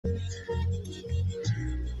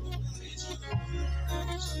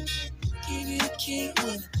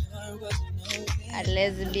A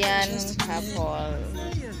lesbian couple,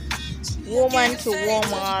 woman to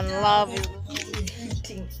woman, love is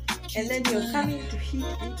Hitting, and then you're coming to hit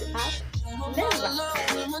it up. Never.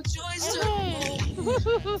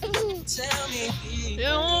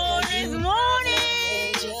 this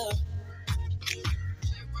morning.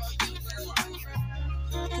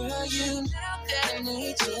 Girl, you know that I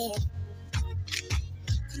need you.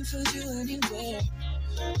 Couldn't find you anywhere.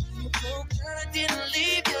 You broke, girl, I didn't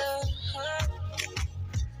leave you.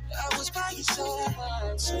 I was by your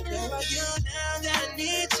side. So where are you now that I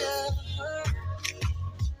need you?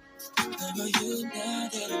 Where are you now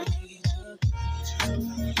that I need you?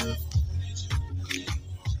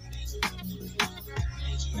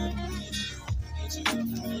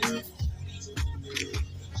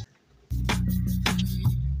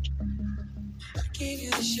 I gave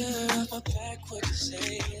you the shirt off my back, what you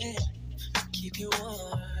saying? Keep you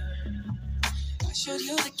warm. I showed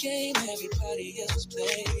you the game everybody else was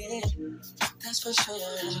playing. That's for sure.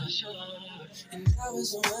 And I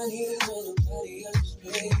was the money when nobody else was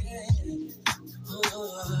playing.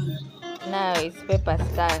 Oh. Now it's paper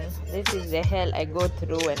scan. This is the hell I go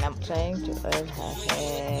through when I'm trying to oil her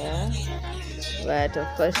hair. But of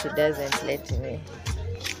course she doesn't let me.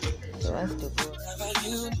 She wants to go.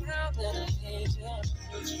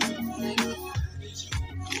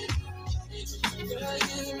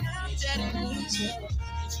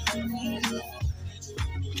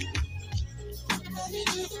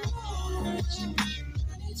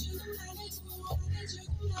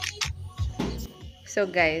 So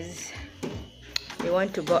guys, we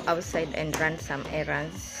want to go outside and run some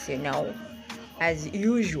errands, you know, as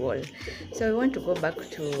usual. So we want to go back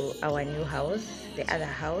to our new house, the other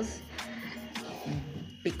house,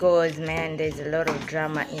 because man, there's a lot of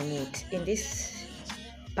drama in it, in this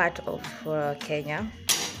part of Kenya,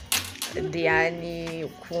 Diani,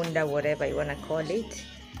 Ukunda, whatever you want to call it.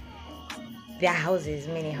 There are houses,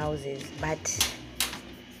 many houses, but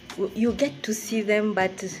you get to see them,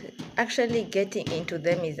 but actually getting into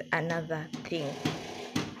them is another thing.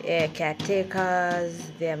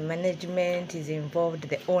 Caretakers, their management is involved,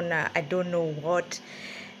 the owner, I don't know what,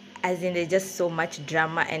 as in there's just so much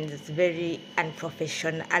drama and it's very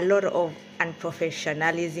unprofessional, a lot of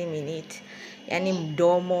unprofessionalism in it. Yani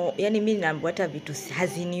mdomo, yani mimi naambia vitu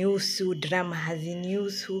hazinihusu, drama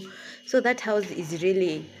hazinihusu. So that house is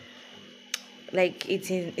really like it's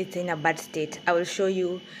in a bad state. I will show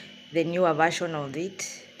you the newer version of it.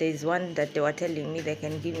 There's one that they were telling me they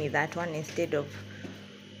can give me that one instead of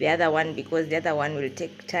the other one, because the other one will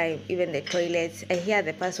take time. Even the toilets, I hear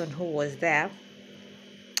the person who was there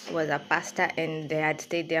was a pastor and they had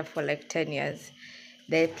stayed there for like 10 years.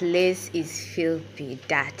 The place is filthy,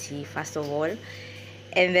 dirty, first of all,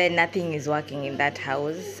 and then nothing is working in that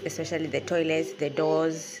house, especially the toilets, the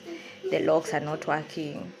doors, the locks are not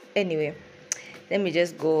working. Anyway, let me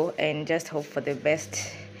just go and just hope for the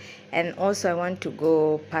best. And also I want to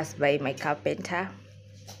go pass by my carpenter.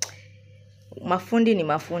 Mafundi ni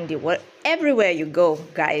mafundi. What, everywhere you go,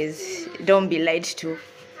 guys, don't be lied to.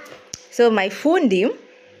 So my fundi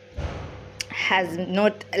has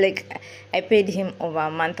not, like, I paid him over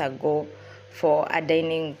a month ago for a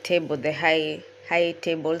dining table, the high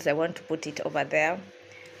tables. I want to put it over there.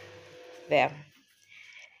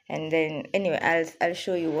 And then anyway, I'll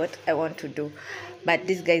show you what I want to do. But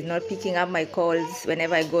this guy is not picking up my calls.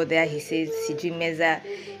 Whenever I go there, he says Sijui Meza,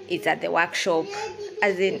 it's at the workshop.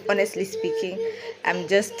 As in, honestly speaking, I'm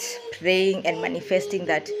just praying and manifesting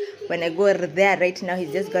that when I go there right now,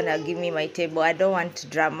 he's just gonna give me my table. I don't want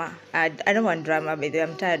drama. I don't want drama, but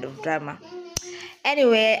I'm tired of drama.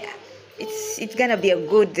 Anyway, it's gonna be a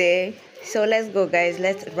good day. So let's go, guys.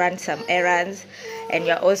 Let's run some errands, and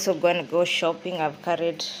we're also gonna go shopping. I've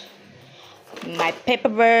carried my paper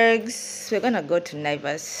bags. We're gonna go to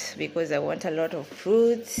Naivas because I want a lot of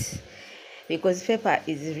fruits, because Pepper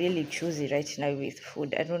is really choosy right now with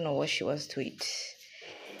food. I don't know what she wants to eat.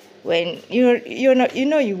 When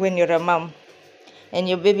when you're a mom and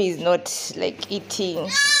your baby is not like eating,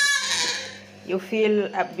 you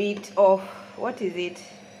feel a bit off. What is it?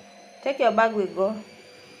 Take your bag, we go.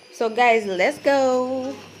 So guys, let's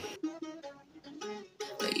go.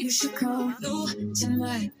 But you should come through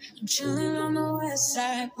tonight. I'm chilling on the west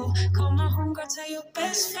side. Oh, call my homegirl, tell your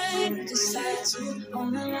best friend. Decide to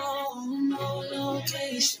on the road, no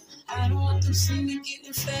location. I don't want them seeing me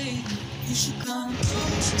getting faded. You should come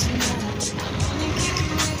through tonight. I'm only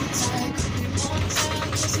keeping really tight. They won't tell,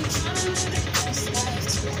 cause you're trying to live the best life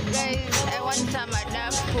too. Guys, I want some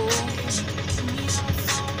adapu.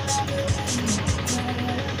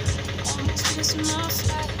 Almost missing my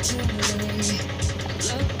flight today.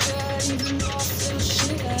 Look good even though I feel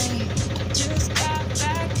shitty. I just got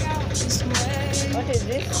back out this way. What is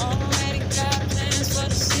this? Already got plans for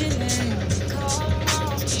the city. Call them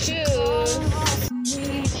off, call them off for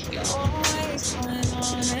me. You're always going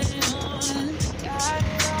on and on. Got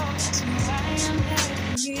it all, that's why I'm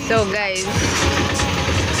happy. So guys,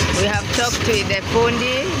 we have talked with the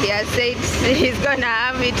fundi. He has said he's gonna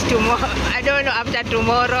have it tomorrow. I don't know, after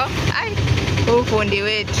tomorrow. Who fundi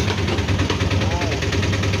wait?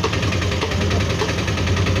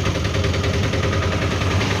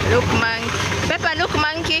 Look monkey. Pepper, look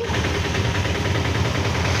monkey.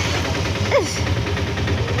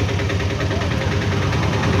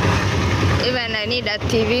 Even I need a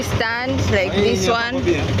TV stand like this one.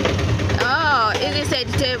 Oh, is it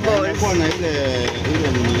side tables?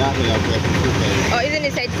 Oh, isn't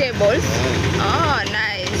it side tables? Oh,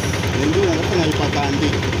 nice.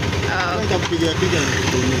 Oh.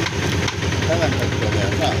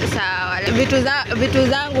 Sawa, vitu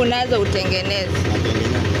zangu nazo utengeneza.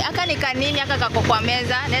 Aka ni kanini aka kako kwa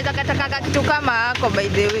meza, naweza kataka kitu kama hako by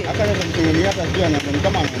the way. Aka naweza mtengenezea hata sio na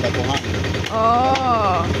kama anaenda kuhama.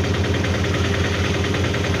 Oh.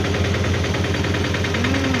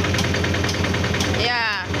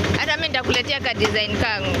 Yeah, hata mimi nitakuletea ka design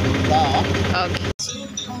kangu. Sawa. Okay.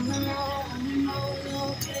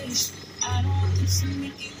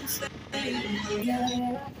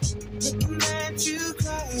 Looking at you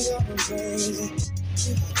cry over crazy. If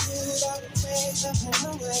I could, I would take the pain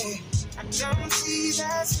away. I don't see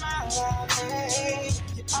that smile I made.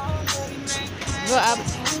 You already make my Go up.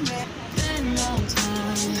 Spend no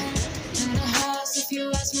time in the house. If you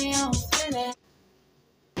ask me, I'll feel it.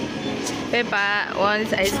 Pepper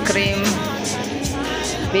wants ice cream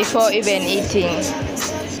before even eating.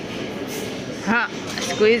 Ha,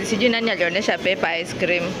 siku hizi sijui nani alionyesha Pepper ice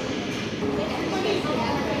cream.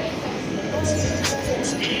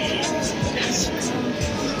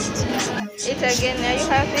 Eat again, are you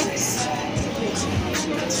happy?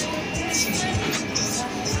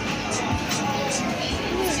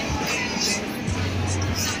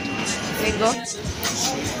 We go.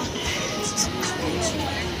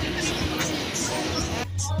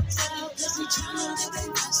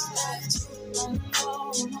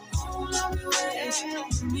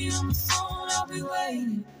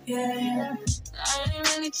 Yeah, I ain't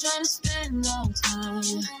really trying to spend no time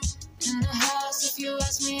in the house. If you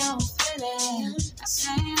ask me, I'm feeling. I say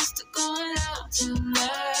it's to going out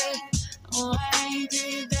tonight. Oh, I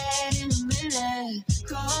did that in a minute.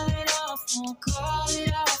 Call it off, won't call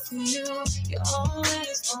it off for you. You're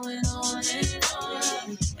always going on and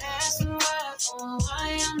on. Ask me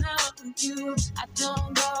why I'm not with you. I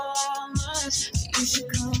don't go out much, but you should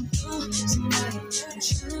come through tonight. I'm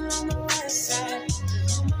chilling on the west side.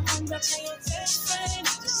 I'll tell your best friend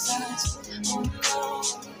decides on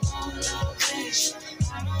location.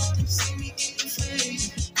 I don't want them see me getting faded.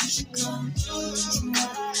 You should come through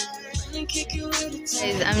tonight. Let me kick you with a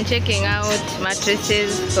Guys, I'm checking out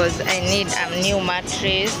mattresses because I need a new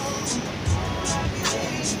mattress.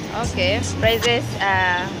 Okay, prices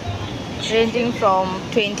are ranging from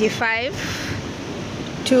 25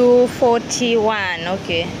 to 41.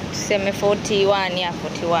 Okay, semi 41, yeah,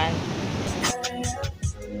 41.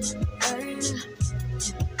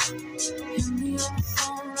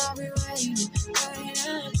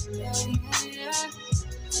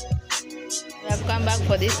 We have come back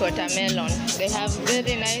for this watermelon. They have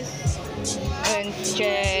very nice and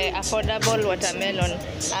affordable watermelon.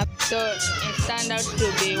 So it turned out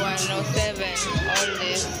to be 107, all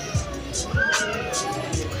this.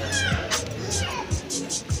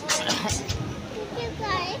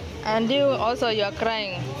 And you also, you're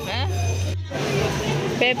crying, eh?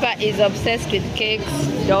 Pepper is obsessed with cakes,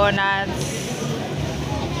 donuts.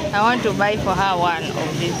 I want to buy for her one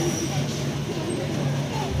of this.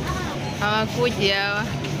 Hawakuji hawa.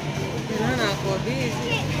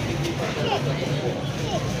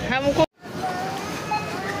 Hamku.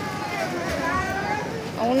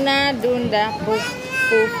 Una dunda puf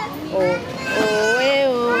puf oh oh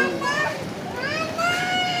oh.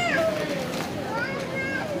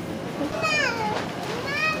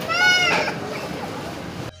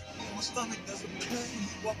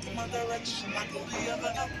 Walk in my direction, I go the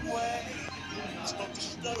other way. Start to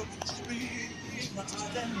stutter with the speed. Not to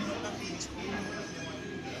stand on my knees.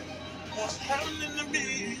 What's happening to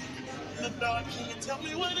me? In the dark, can you tell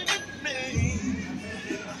me what it means? My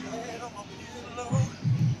head on my pillow,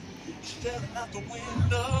 staring out the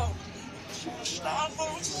window. Just wanna stop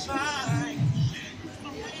for a sign. The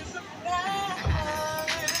reason why.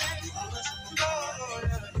 All this love,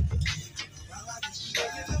 yeah. Well, I just say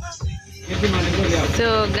it and I see it.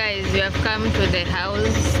 So guys, we have come to the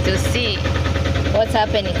house to see what's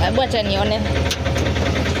happening. Acha nione.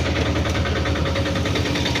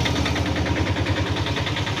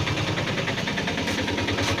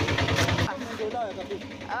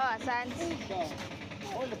 Oh, asante.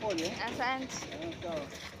 Asante.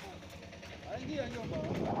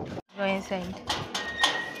 Go inside.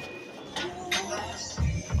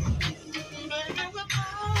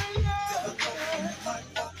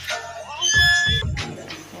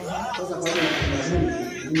 Sasa kwa hiyo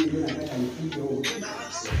mimi ndio nataka nipige huko.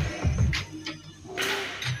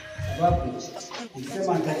 Sababu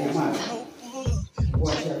kusema nitajamaa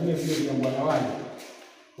kuachia vile vya bwana wale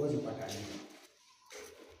huwezi kupata nini.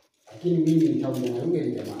 Lakini mimi nitaongea na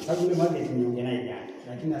yule jamaa. Sababu yule mmoja tumeongea naye jana,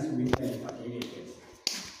 lakini asubuhi nipate ile pesa.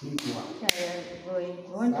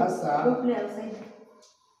 Sasa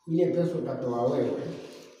ile pesa utatoa wewe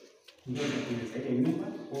ndio tukunisaidia nyumba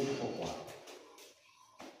huko kwako.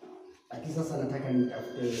 Lakini sasa nataka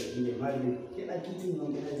nitafute ile mali kila kitu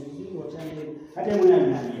naongelea vizuri wachane hata mwenye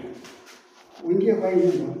ananiambia uingie kwa hii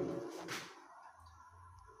nyumba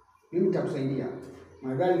mimi nitakusaidia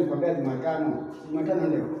magari nikwambia Jumatano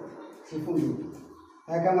leo sifundi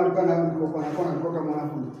haya kama alikuwa na mkopo na kona mkopo kama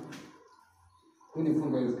mwanafunzi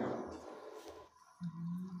kunifunga hizo kama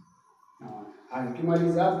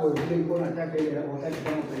akimaliza hapo vile nilikuwa nataka ile wakati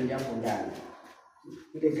kama kuingia hapo ndani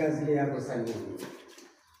ile kazi ile yako sasa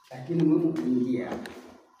lakini Mungu kuingia.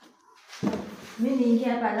 Mimi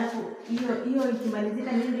niingia hapa alafu hiyo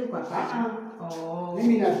ikimalizika niende huko hapa.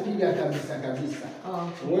 Mimi napiga kabisa.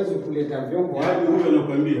 Uwezo kuleta vyombo hadi huyo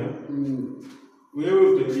anakuambia.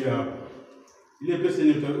 Wewe utaingia hapa. Ile pesa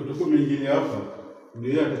yenye utakuwa umeingia hapa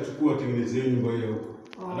ndio yeye atachukua atengenezee nyumba hiyo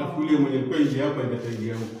huko. Alafu yule mwenye alikuwa ingia hapa ndio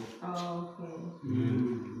ataingia huko.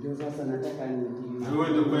 Ndio sasa nataka niingie. Wewe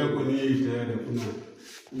ndio kwa yako ni tayari kuna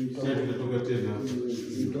sasa tutatoka tena.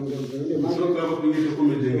 Mambo kama pengine kwa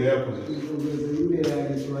mjengo yako sasa. Yule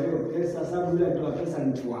alitoa hiyo pesa, sababu yule alitoa pesa ni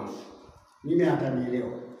mtu wangu. Mimi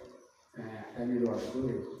atanielewa. Atanielewa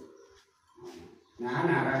vizuri. Na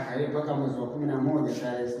hana haraka yeye mpaka mwezi wa 11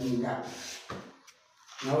 tarehe 10.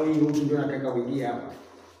 Na wewe huko ndio nataka uingie hapa.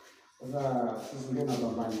 Sasa sisi ndio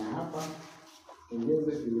tunapambana hapa.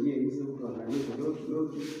 Ongeze tuingie hizo mtu angalie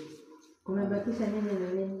kidogo. Kumebakisha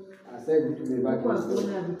nini leo? Sasa hivi tumebaki kwa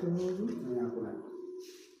kuna vitu mingi. Hakuna.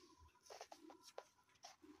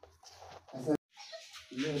 Sasa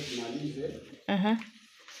leo tumalize.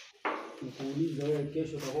 Nikuulize wewe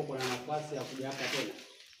kesho utakuwa na nafasi ya kuja hapa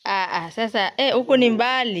tena? Sasa huko ni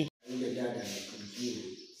mbali. Yule dada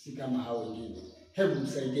ni si kama hao wengine. Hebu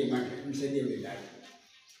msaidie yule dada.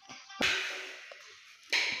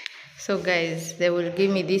 So guys, they will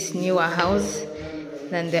give me this newer house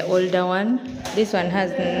than the older one. This one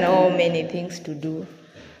has no many things to do.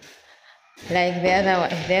 Like the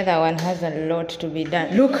other one has a lot to be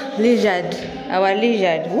done. Look, lizard, our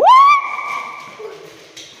lizard.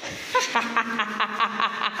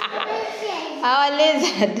 Our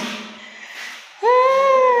lizard.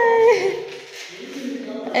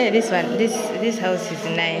 Hey, this house is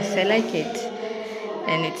nice. I like it.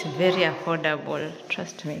 And it's very affordable.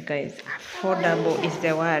 Trust me, guys. Affordable is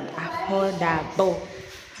the word. Affordable.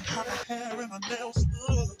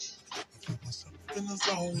 In the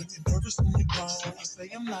zone, you're nervous when you go. I say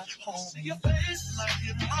I'm not home. See your face, and I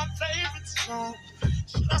hear my favorite song.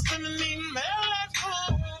 Should I send an email at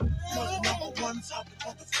home? You're the number one topic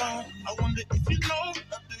on the phone. I wonder if you know.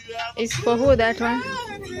 It's for who, that one?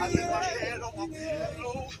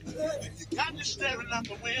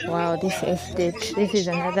 Wow, this estate. This is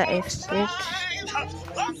another estate.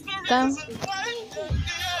 Come.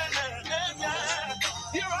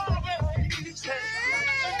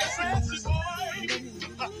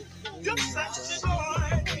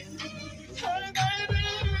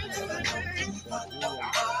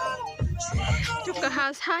 Took a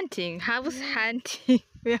house hunting. House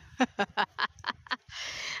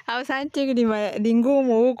hunting ni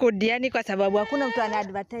ngumu huku Diani kwa sababu hakuna mtu ana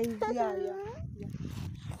advertise.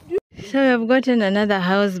 So we have gotten another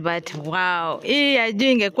house, but wow, hii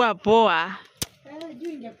ajui ingekuwa poa.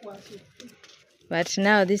 But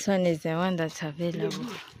now this one is the one that's available.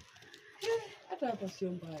 Hata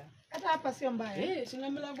hapa sio mbaya. Sina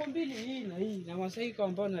milango mbili hii na hii na Masai kwa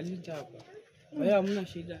ambao nalinda hapa. Kwa hiyo hamna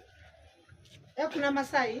shida. Kuna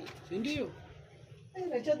Masai? Ndio.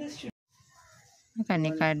 Haka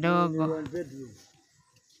ni kadogo.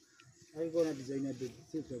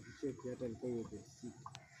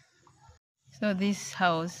 So this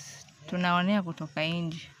house tunaonea kutoka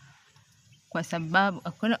nje kwa sababu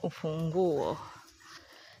hakuna ufunguo.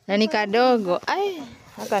 Na ni kadogo.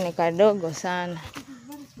 Haka ni kadogo sana.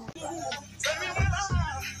 Tell me when I,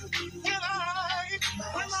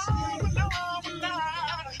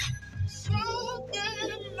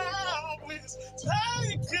 something now is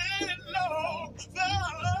taking over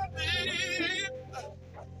me.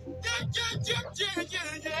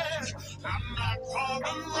 Yeah. I'm not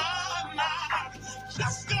gonna run now.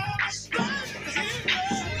 Just gonna stand here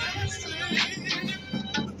and see.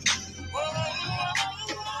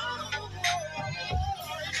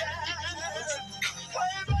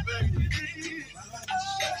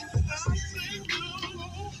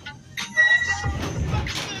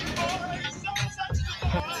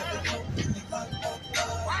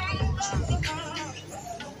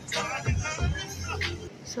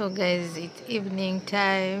 So guys, it's evening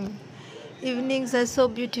time. Evenings are so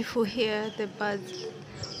beautiful here. The birds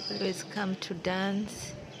always come to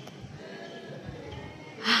dance.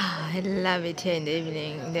 I love it here in the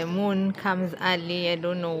evening. The moon comes early. I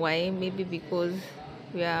don't know why. Maybe because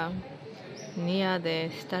we are near the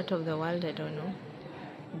start of the world. I don't know.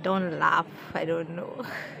 Don't laugh. I don't know.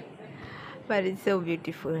 But it's so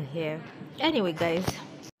beautiful here. Anyway, guys.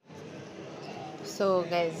 So,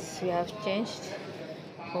 guys, we have changed.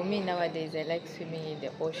 For me nowadays, I like swimming in the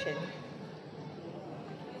ocean.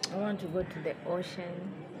 I want to go to the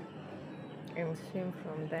ocean and swim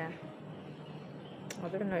from there. I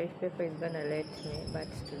don't know if Pepper is gonna let me, but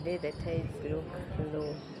today the tides look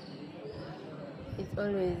low. It's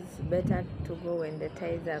always better to go when the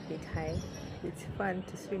tides are a bit high. It's fun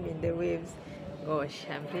to swim in the waves. Gosh,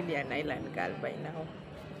 I'm really an island girl by now.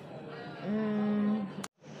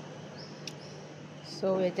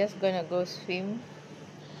 So we're just gonna go swim.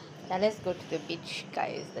 Now let's go to the beach,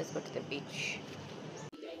 guys. Let's go to the beach.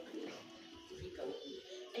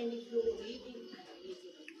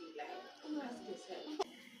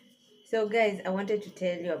 So guys, I wanted to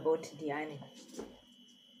tell you about Diani.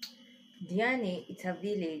 Diani, it's a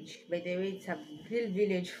village. By the way, it's a real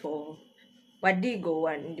village for Wadigo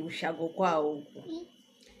and Ushago kwao.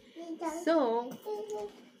 So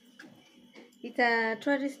it's a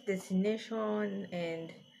tourist destination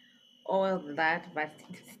and all that, but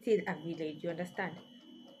it's still a village, you understand?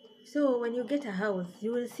 So when you get a house,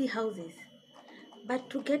 you will see houses. But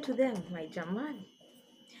to get to them, my Jaman,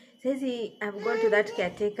 says I've gone to that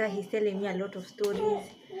caretaker, he's telling me a lot of stories.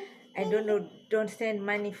 I don't know, don't send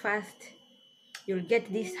money fast. You'll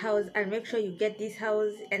get this house, I'll make sure you get this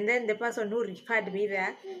house. And then the person who referred me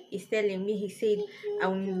there is telling me, he said,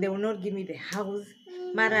 they will not give me the house.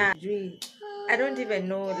 Mara, I don't even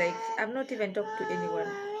know, like, I've not even talked to anyone.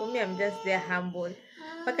 For me, I'm just there humble.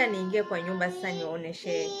 Mpaka niingie kwa nyumba sasa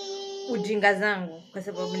niwaoneshe ujinga zangu, kwa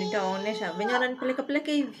sababu nitawaonesha venye wananipeleka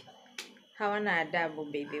peleka hivi. Hawana adabu,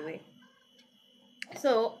 baby way.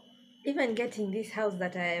 So, even getting this house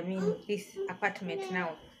that I am in, this apartment now,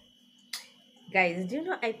 guys, do you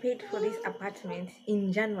know I paid for this apartment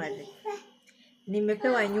in January?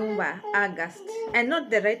 Nimepewa nyumba August, and not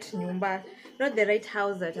the right nyumba, not the right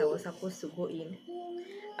house that I was supposed to go in.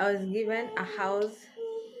 I was given a house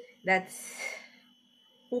that's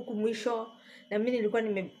huku mwisho, na mimi nilikuwa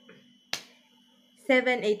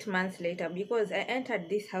 7-8 months later, because I entered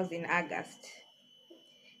this house in August.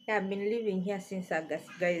 Yeah, I've been living here since August,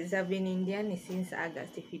 guys. I've been in Diani since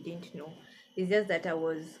August, if you didn't know. It's just that I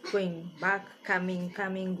was going back, coming,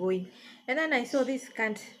 going. And then I saw this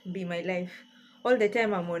can't be my life. All the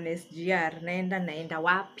time I'm on SGR. Naenda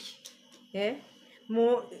wapi. Eh?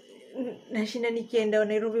 Nashinda nikienda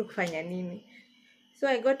Nairobi kufanya nini. So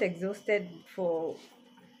I got exhausted for...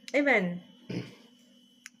 Even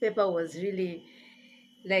Pepper was really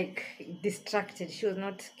like distracted. She was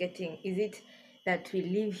not getting, is it that we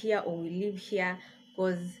live here or we live here?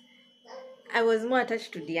 Because I was more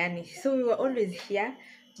attached to Diani, so we were always here.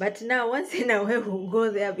 But now once in a while we'll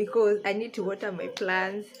go there because I need to water my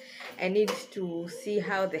plants. I need to see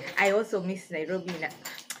how I also miss Nairobi.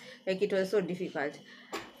 Like, it was so difficult.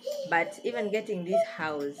 But even getting this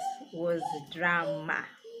house was drama.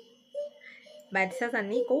 But sasa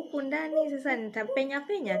niko huku ndani, sasa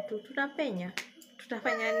nitapenya tu,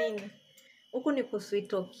 tutafanya nini? Huku ni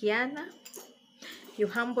kuswitokiana, you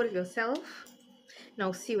humble yourself, na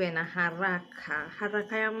usiwe na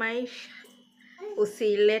haraka ya maisha.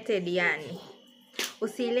 Usilete Diani,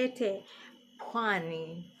 usilete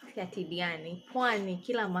pwani, ati Diani, pwani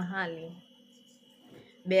kila mahali.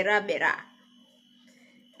 Bera.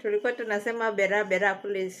 Tulikuwa tunasema bera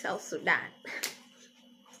kule South Sudan.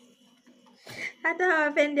 Hata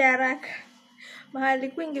hawapendi haraka. Mahali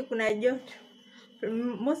kwingi kuna joto.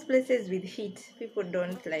 Most places with heat, people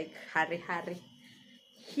don't like hurry.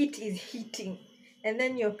 Heat is heating, and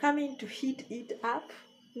then you're coming to heat it up.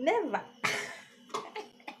 Never.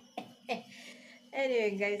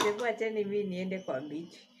 Anyway, guys, hebu acheni mimi niende kwa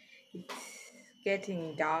beach. It's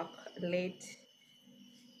getting dark, late.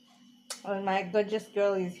 Oh, my gorgeous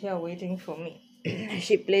girl is here waiting for me.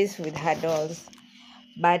 She plays with her dolls.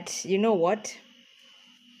 But you know what?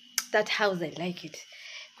 That house, I like it.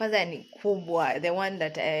 Kwanza ni kubwa. The one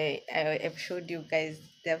that I have showed you guys,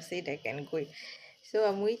 they've said I can go. So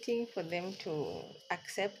I'm waiting for them to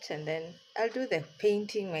accept, and then I'll do the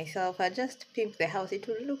painting myself. I'll just pimp the house. It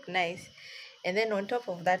will look nice. And then on top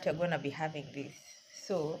of that, you're going to be having this.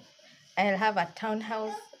 So I'll have a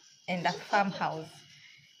townhouse and a farmhouse.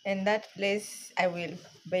 And that place, I will,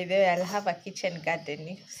 by the way, I'll have a kitchen garden.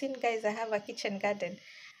 You've seen, guys, I have a kitchen garden.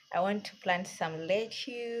 I want to plant some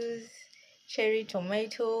lettuce, cherry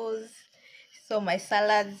tomatoes. So my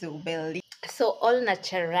salads will be so all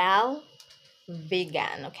natural,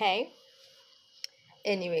 vegan, okay?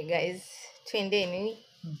 Anyway, guys, twendeni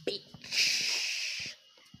beach.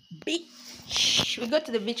 Beach. We go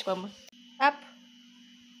to the beach, mama. Up.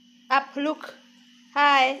 Up, look.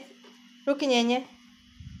 Hi. Look, nyenye.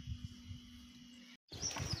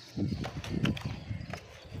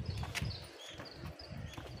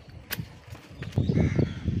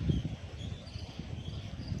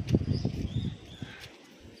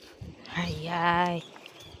 Hi.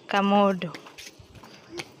 Kamodo.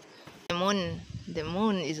 The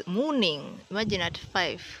moon is mooning. Imagine at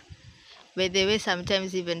 5. By the way,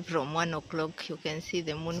 sometimes even from 1 o'clock, you can see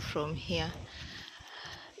the moon from here.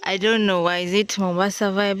 I don't know why. Is it Mombasa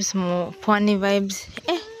vibes, Pwani vibes?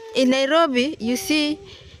 In Nairobi, you see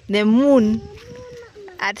the moon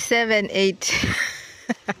at 7, 8.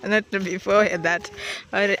 Not before that.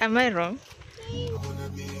 Or am I wrong?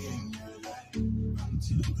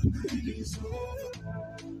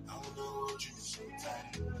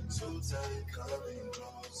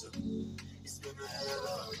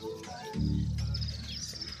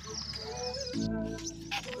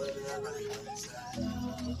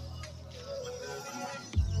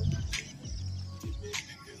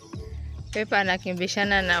 Pepa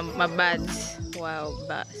anakimbishana na mabirds. Wow,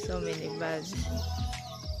 so many birds.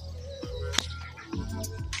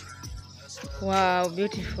 Wow,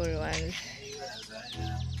 beautiful ones.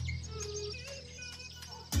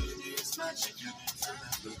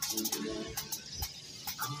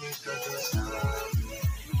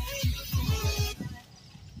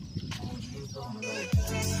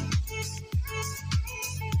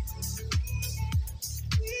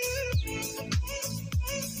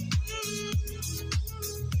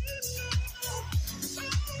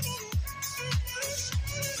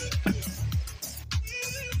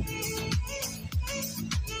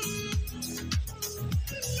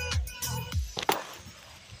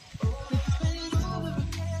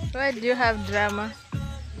 Why do you have drama?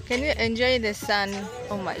 Can you enjoy the sun?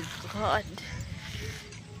 Oh my god.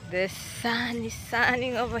 The sun is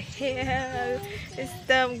shining over here. It's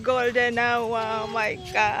the golden hour. Oh my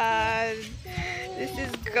god. This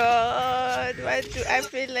is good. Why do I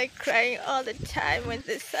feel like crying all the time when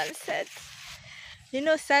the sun sets? You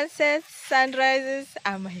know, sunsets, sunrises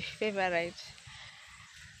are my favorite.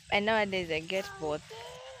 And nowadays I get both.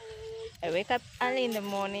 I wake up early in the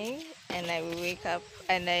morning and I wake up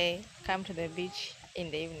and I come to the beach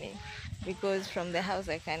in the evening, because from the house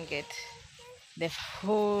I can't get the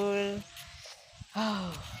full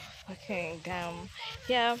fucking damn.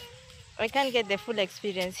 Here I can't get the full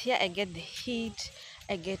experience. Here I get the heat,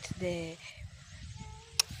 I get the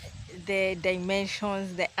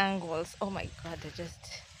dimensions, the angles. Oh my god,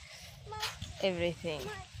 just everything.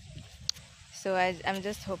 So I'm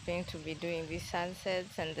just hoping to be doing these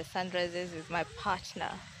sunsets and the sunrises with my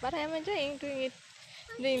partner. But I'm enjoying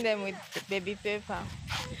doing them with baby Pepper.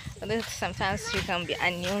 Although sometimes she can be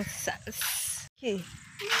a nuisance. Okay.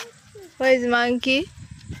 Where is monkey?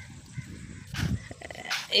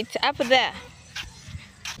 It's up there.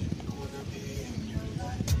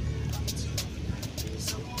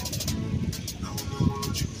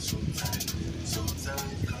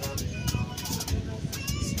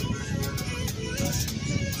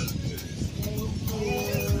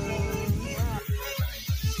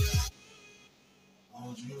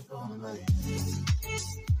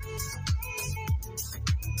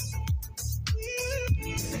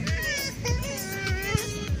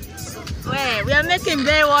 Wait, we are making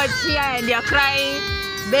Baywatch here and you're crying.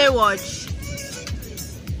 Baywatch.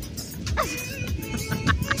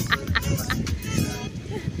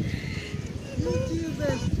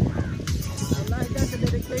 That's a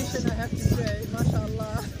dedication, I have to say.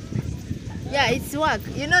 MashaAllah. Yeah, it's work.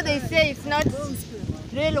 You know, they say it's not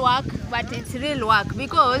real work, but it's real work,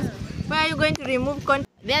 because where are you going to remove content?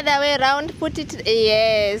 The other way around, put it.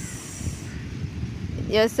 Yes.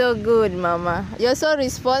 You're so good, Mama. You're so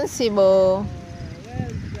responsible.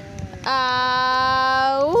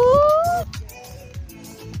 Woo.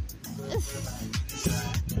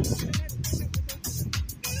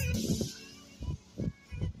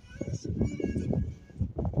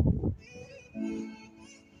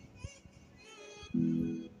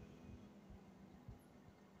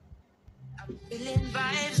 Feeling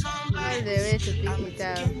vibes on All the vibes. way to pick I'm it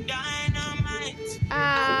up. freaking dynamite. You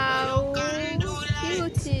can do light.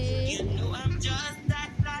 Cutie. You know I'm just that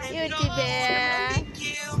type. Cutie bear. Let me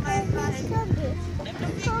kill my vibe. Let me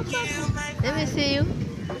kill my Let me vibe. see you.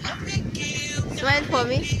 Let me kill. Smile for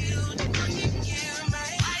me. Let me kill my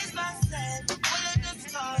eyes busted. Follow the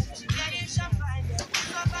stars. Getting champagne. It's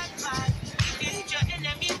a bad vibe. If you hit your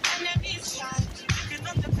enemies shine. If you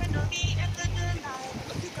don't depend on me, enter the night.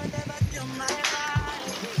 But you can never kill my vibe.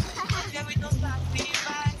 Yeah, we don't start with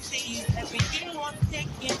vibe. Everything was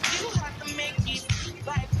taken. You have to make it.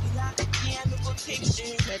 Vibe killer. Me and go take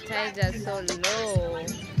shit. The tides are so low.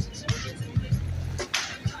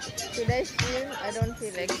 Should I swim? I don't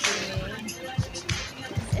feel like swimming.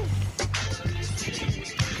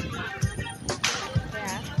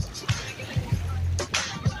 Yeah.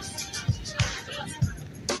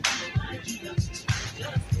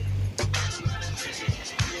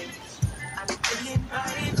 I'm feeling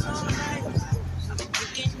vibes on vibes. I'm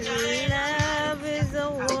freaking dynamite. Love is a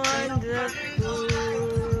wonderful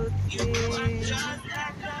You know I'm thing. just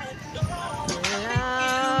that type. No,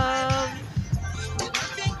 Love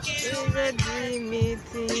you is a dreamy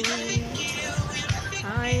thing.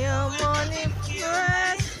 I am only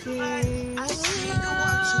pressing I see you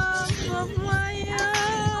watching my love of story. my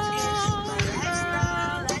My own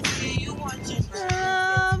lifestyle, love. I see you watching my videos.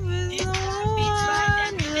 Love is This a that beat bad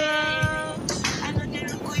every day. I know they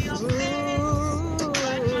look at your face.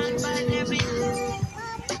 Bad man bad every day.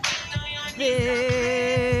 wonderful Hit on your knees and pray.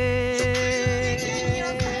 Look in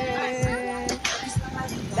your face.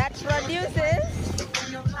 thing that produces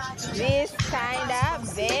this kind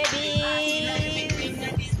of babies.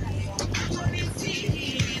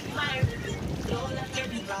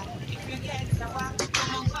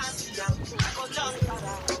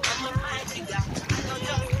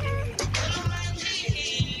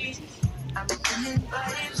 I'm feeling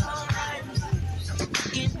vibes all right.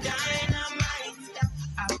 Get dynamite.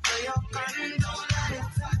 After your candle light.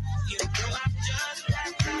 You know I'm just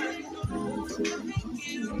that type.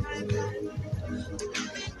 You my type.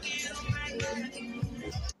 You my type.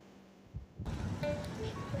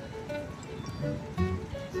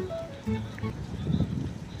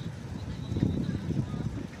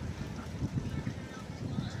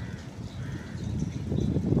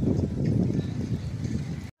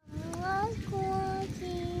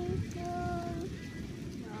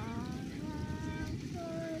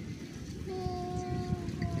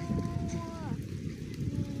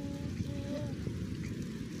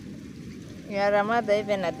 You're a mother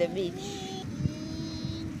even at the beach.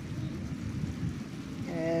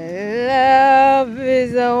 Love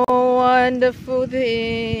is a wonderful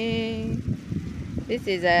thing. This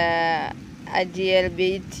is a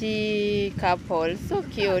GLBT couple, so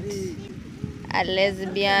cute. A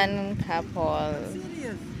lesbian couple.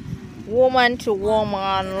 Woman to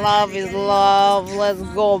woman, love is love. Let's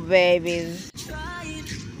go, babies. Trying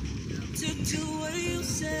to do what you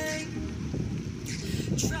say.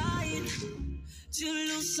 Trying to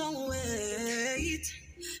lose some weight.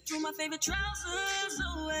 Threw my favorite trousers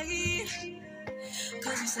away.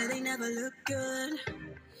 Cause you say they never look good.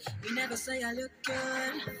 You never say I look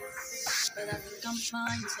good. But I think I'm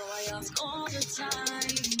fine, so I ask all the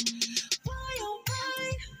time. Why, oh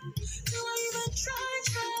why, do I even try?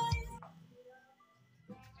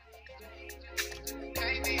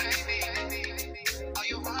 Are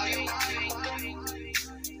you riding?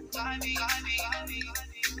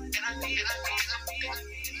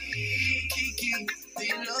 Kiki, do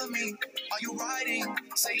you love me? Are you riding?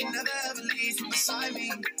 Say you never ever leave from beside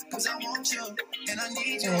me. Cause I want you, and I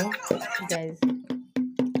need you. Hey, guys,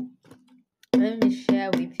 let me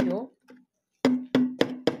share with you.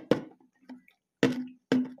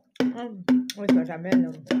 With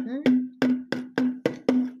watermelon.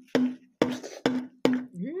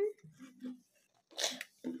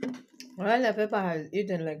 While the pepper has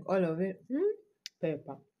eaten like all of it.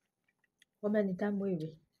 Pepper. How many times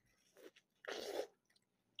we?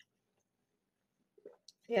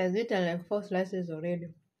 He has eaten like 4 slices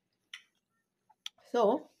already.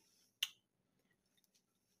 So,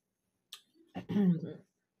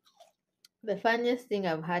 the funniest thing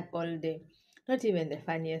I've had all day, not even the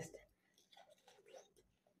funniest,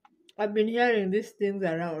 I've been hearing these things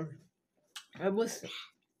around. I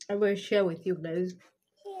will share with you guys.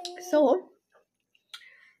 So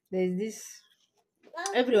there's this,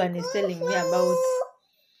 everyone is telling me about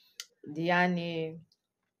Diani,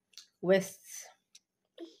 West,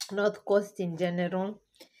 North Coast in general.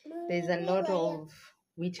 There's a lot of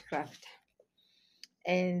witchcraft,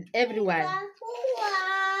 and everyone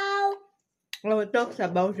talks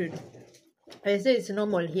about it. I say it's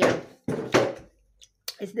normal here.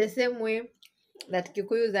 It's the same way that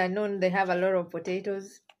Kikuyus are known, they have a lot of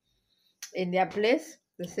potatoes in their place.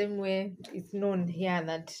 The same way it's known here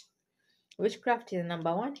that witchcraft is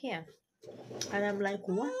number one here. And I'm like,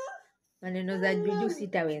 what? Maneno za juju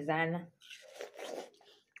sitawezana.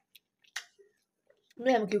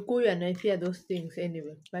 Me, I'm Kikuyu and I fear those things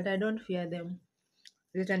anyway, but I don't fear them.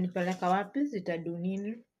 Zitanipeleka wapi? Zitadu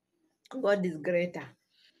nini? God is greater.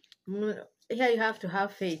 Here you have to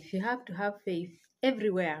have faith. You have to have faith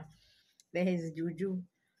everywhere. There is juju.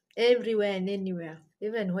 Everywhere and anywhere.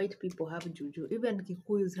 Even white people have juju. Even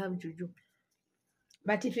Kikuyus have juju.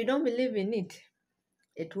 But if you don't believe in it,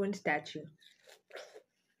 it won't touch you.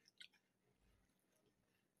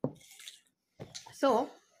 So,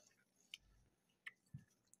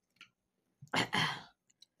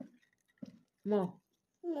 more.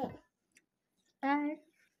 Bye.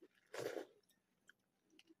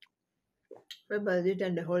 Remember,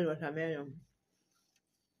 eaten the whole watermelon.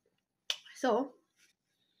 So,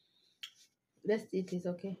 let's eat. It's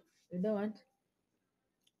okay. You don't want?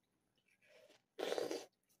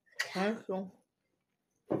 Also,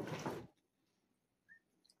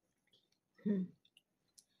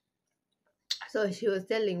 so she was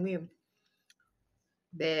telling me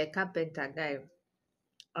the carpenter guy.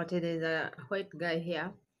 Okay, there's a white guy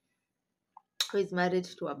here who is married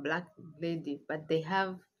to a black lady, but they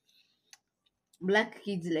have black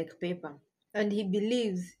kids like paper, and he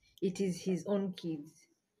believes it is his own kids.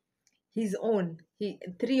 His own.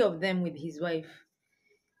 Three of them with his wife.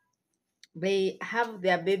 They have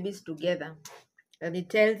their babies together, and he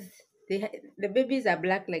tells the babies are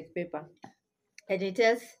black like paper, and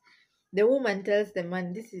the woman tells the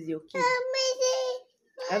man, "This is your kid."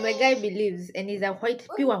 And the guy believes, and he's a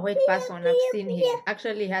pure white person. I've seen him.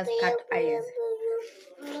 Actually, he has cat eyes.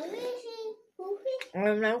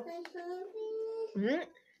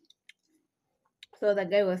 So the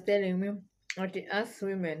guy was telling me that us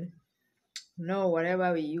women know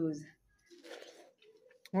whatever we use.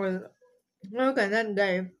 Well, how can that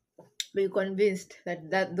guy be convinced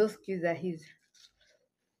that those kids are his?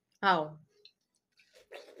 How?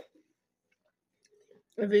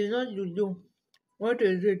 If it's not juju, what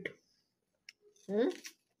is it?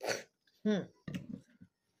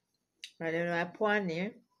 Maneno ya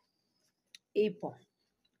pwani ipo,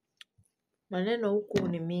 maneno huku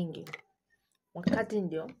ni mingi, wakati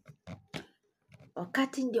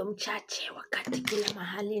ndio mchache, wakati kila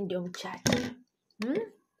mahali ndio mchache.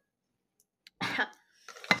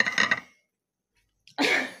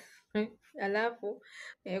 Alafu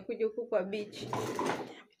kuja huku kwa beach,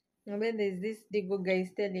 and then there's this digo guy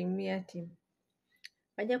is telling me ati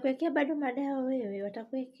wajakuwekea bado madawa wewe,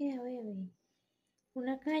 watakuwekea wewe,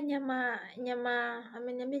 unakaa nyama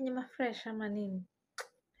ameniambia nyama fresh ama nini.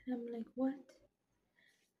 And I'm like, what?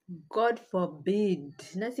 God forbid.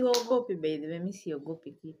 Na siwaogopi, by the way, mimi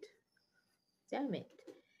siogopi kitu. Damn it.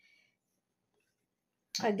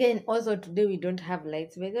 Again, also today we don't have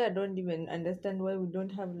lights. By the way, I don't even understand why we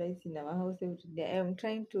don't have lights in our house every day. I'm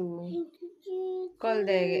trying to call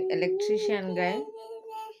the electrician guy.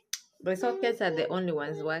 The sockets are the only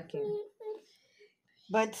ones working.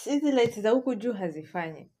 But hizi lights za huku juu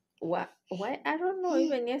hazifanyi. Why? I don't know.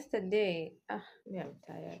 Even yesterday. I'm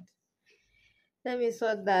tired. Let me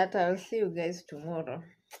sort that. I'll see you guys tomorrow.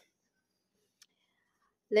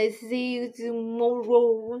 Let's see you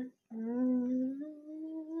tomorrow.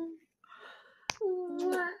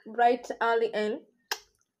 Bright, early, and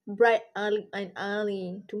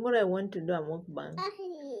early. Tomorrow I want to do a mukbang.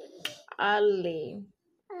 Early.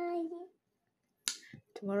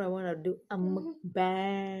 Tomorrow I want to do a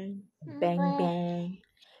mukbang. Bang, bang.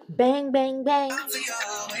 Bang, bang, bang.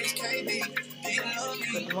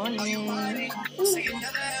 Good morning.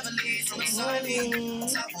 Good morning.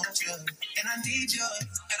 And I need you,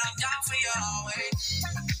 and I'm down for you always.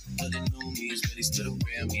 But the new me is really still the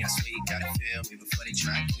real me. I swear you gotta feel me before they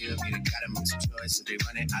try and kill me. They gotta make some choices, they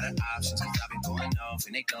running out of options. Cause I've been going off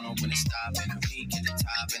and they don't know when to stop. And I'm weak at the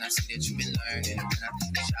top, and I see that you've been learning. And when I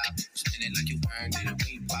pick the shop, spin it like you earned it. And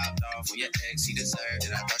when you popped off with your ex, he deserved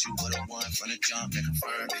it. I thought you would've won from the jump and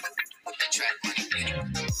confirmed it. Track money, penny. I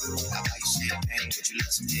buy you champagne, but you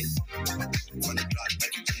love some dick. From the block,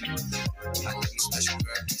 like you did. I know you special,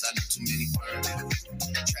 girl, cause I know too many words.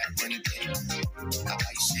 Track money, penny. I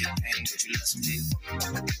buy you champagne,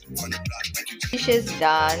 Dishes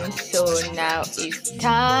done, so now it's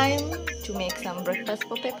time to make some breakfast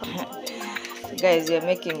for Pepper. Guys, we are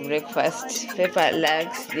making breakfast. Pepper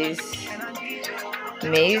likes this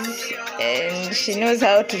maize and she knows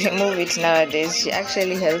how to remove it nowadays. She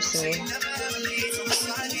actually helps me.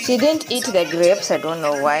 She didn't eat the grapes, I don't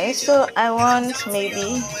know why, so I want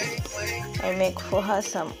maybe I make for her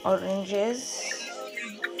some oranges.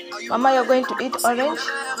 Mama, you're going to eat orange?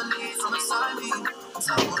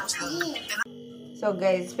 So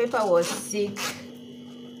guys, Pepper was sick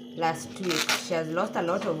last week. She has lost a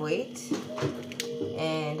lot of weight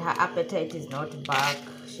and her appetite is not back.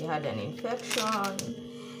 She had an infection.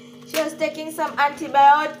 She was taking some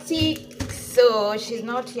antibiotics, so she's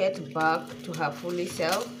not yet back to her fully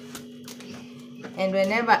self. And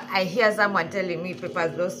whenever I hear someone telling me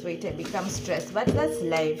Pepper's lost weight, I become stressed. But that's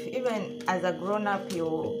life. Even as a grown-up,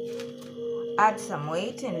 you add some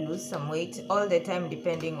weight and lose some weight all the time,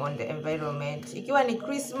 depending on the environment. Ikiwa ni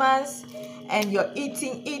Christmas and you're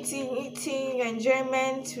eating,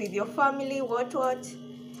 enjoyment with your family, what,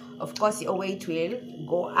 of course your weight will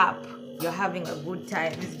go up. You're having a good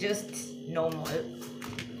time. It's just normal.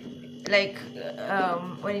 Like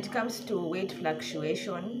when it comes to weight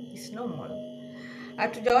fluctuation, it's normal.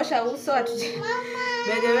 Hatujaosha uso,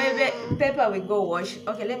 by the way, Pepper we go wash.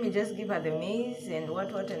 Okay, let me just give her the maize and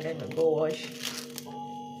what and then we go wash.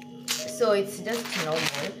 So it's just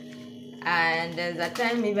normal. And there's a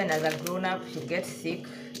time, even as a grown-up, you get sick,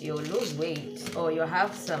 you lose weight or you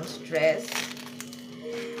have some stress.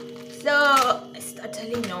 So it's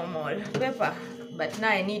totally normal, Pepper. But now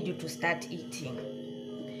I need you to start eating.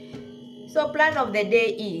 So plan of the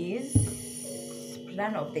day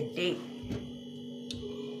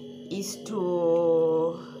is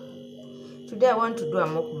to, today I want to do a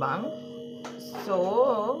mukbang.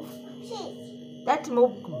 So that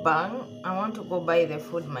mukbang, I want to go buy the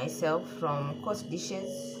food myself from Coast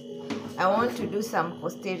Dishes. I want to do some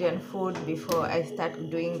Coastarian food before I start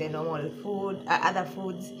doing the normal food, other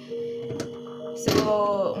foods.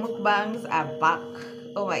 So mukbangs are back.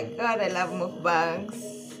 Oh my god, I love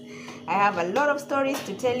mukbangs. I have a lot of stories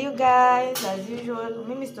to tell you guys. As usual,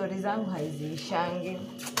 mimi stories zangu haziishangi.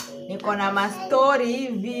 Niko na ma story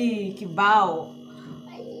hivi kibao.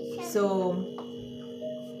 So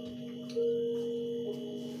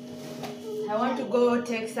I want to go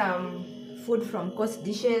take some food from Coast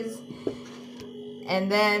Dishes, and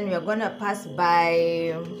then we are gonna pass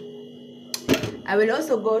by. I will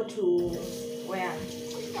also go to where?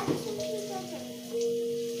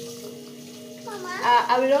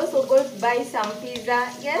 I will also go buy some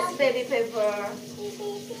pizza. Yes, baby Pepper.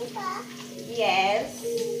 Yes.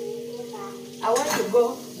 I want to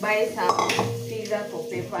go buy some pizza for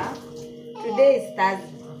Pepper. Today is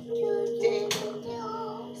Thursday.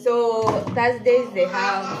 So Thursdays they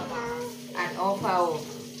have an offer of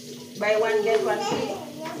buy one get one free.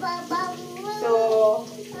 So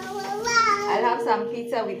I'll have some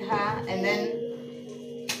pizza with her, and then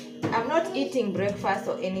I'm not eating breakfast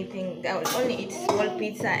or anything. I will only eat small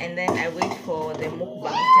pizza, and then I wait for the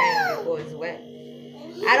mukbang time because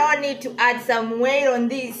I don't need to add some weight on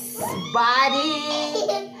this body.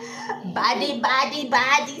 Body,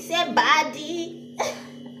 say body.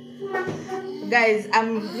 Guys,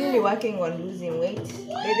 I'm really working on losing weight.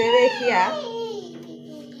 By the way, here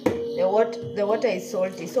the water is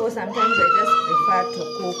salty, so sometimes I just prefer to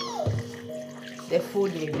cook the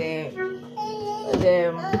food with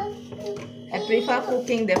I prefer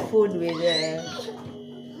cooking the food with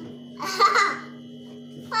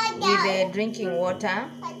the drinking water.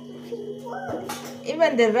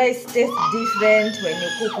 Even the rice tastes different when you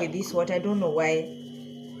cook with this water. I don't know why.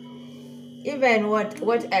 Even what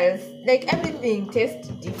else? Like everything tastes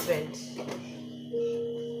different.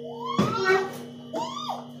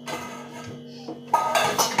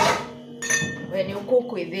 When you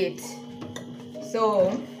cook with it.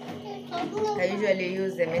 So I usually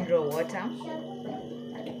use the mineral water.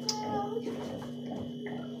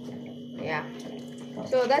 Yeah.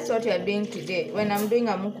 So that's what we are doing today. When I'm doing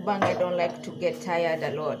a mukbang, I don't like to get tired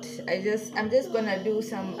a lot. I'm just gonna do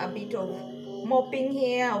a bit of mopping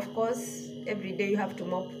here. Of course, every day you have to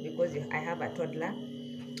mop because I have a toddler.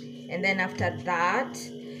 And then after that,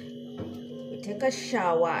 we take a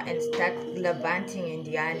shower and start glabanting in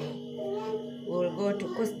Diani. We'll go to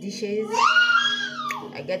Coast Dishes.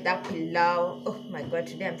 I get that pilau. Oh my god,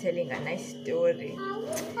 today I'm telling a nice story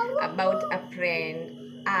about a friend,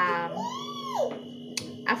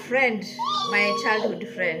 my childhood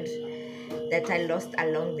friend. that I lost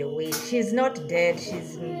along the way. She's not dead,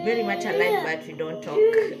 she's very much alive, but we don't talk.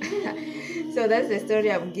 So that's the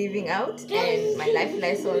story I'm giving out, and my life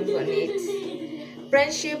lessons on it.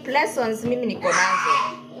 Friendship lessons, mimi niko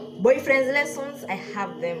nazo. Boyfriends lessons, I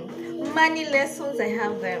have them. Money lessons, I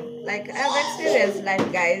have them. Like, I've experienced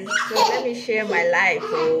life, guys. So let me share my life.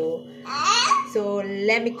 So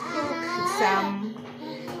let me cook some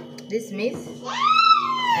this meat,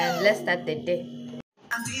 and let's start the day.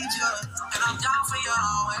 I need you, and I'm down for you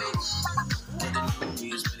always. Me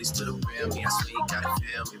is really still the real me. I speak, gotta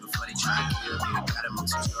feel me before they try to kill me. They gotta make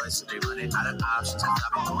some choices, they running out of options. I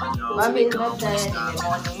stop it going on. Mommy is not tired in the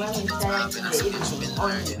morning. Mommy is tired in the evening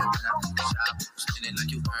only. Spinning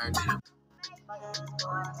like you earned it.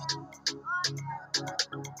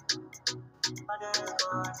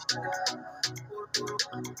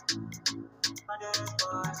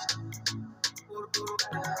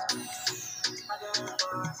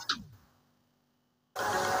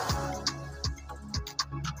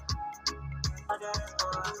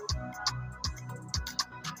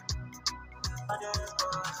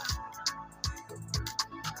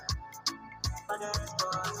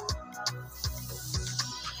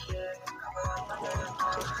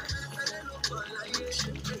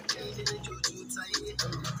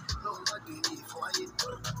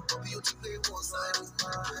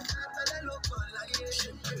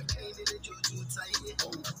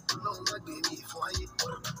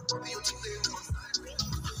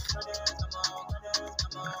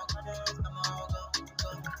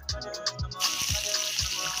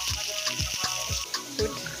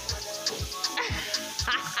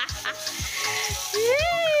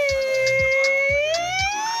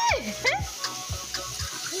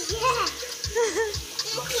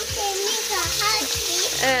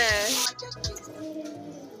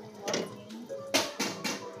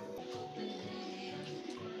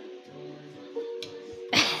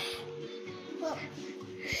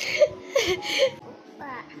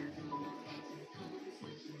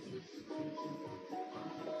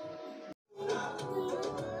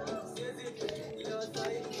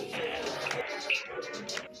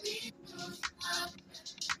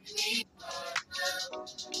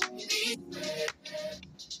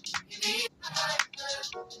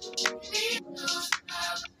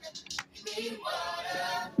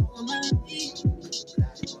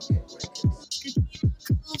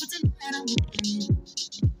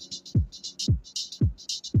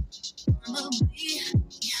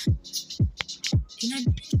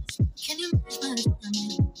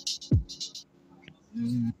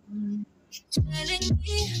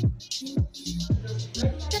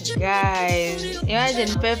 Guys, imagine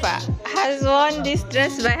Peppa has worn this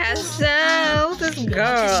dress by herself. This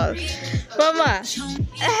girl, Mama,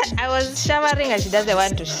 I was showering and she doesn't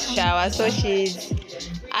want to shower, so she's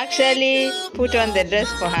actually put on the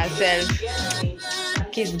dress for herself.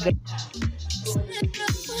 Kids,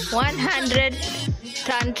 100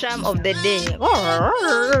 tantrum of the day.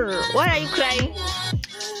 Why are you crying?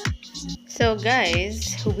 So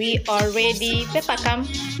guys, we are ready. Peppa, come.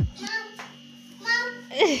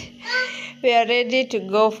 We are ready to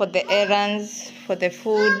go for the errands, for the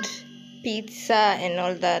food, pizza and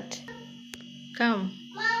all that. Come.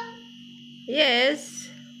 Yes.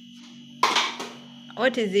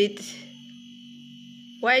 What is it?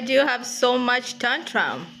 Why do you have so much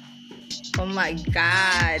tantrum? Oh my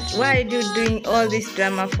God. Why are you doing all this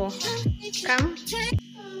drama for? Come.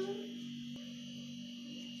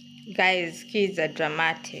 Guys, kids are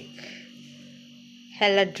dramatic.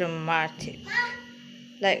 Hella dramatic.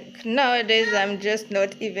 Like nowadays, I'm just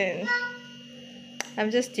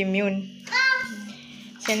immune.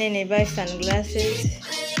 Sending buy sunglasses.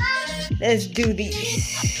 Let's do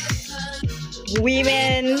this.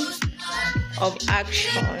 Women of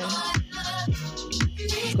action.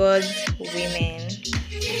 God's women.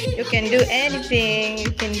 You can do anything.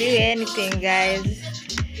 You can do anything, guys.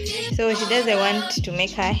 So she doesn't want to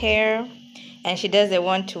make her hair, and she doesn't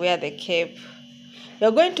want to wear the cape.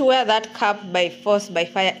 You're going to wear that cap by force, by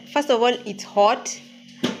fire. First of all, it's hot.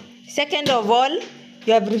 Second of all,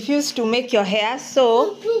 you have refused to make your hair.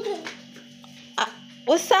 So,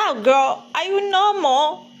 what's up, girl? Are you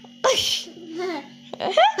normal?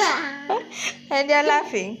 And you're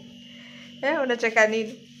laughing. Unacheka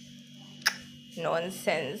nini?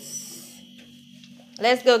 Nonsense.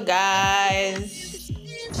 Let's go, guys.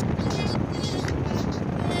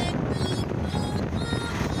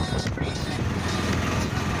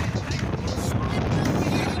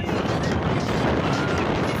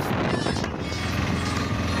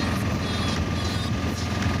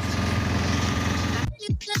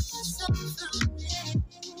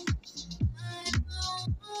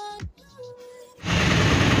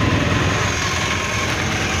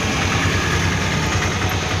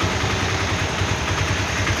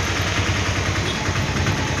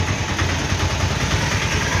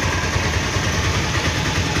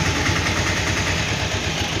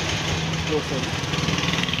 also.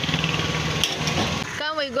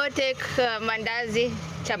 Come we go take mandazi,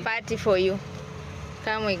 chapati for you.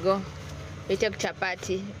 Come we go. We take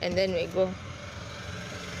chapati and then we go.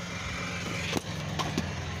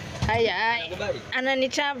 Haya,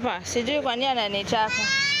 ananichapa. Sijui kwa nini ananichapa.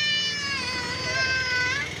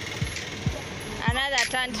 Another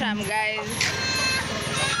tantrum, guys.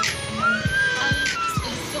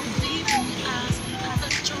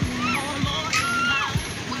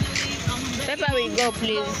 Pepper, we go,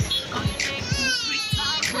 please.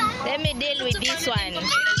 Let me deal with this one.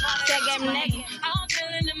 Second neck. I'm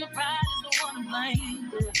feeling in my pride is the one to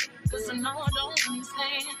blame. Cause I know I don't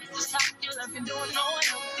understand. Just how you love and doing no one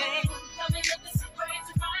okay. Got me looking so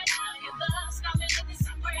crazy right now. Your love's got me looking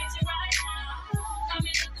so crazy right now. Got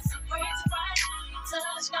me looking so crazy right now. Your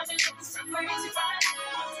touch got me looking so crazy right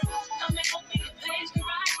now. Got me hoping you page me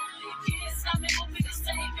right now. Your kiss got me hoping you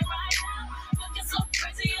save me right now. Looking so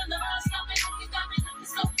crazy your love. Got me looking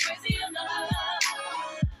so crazy your love.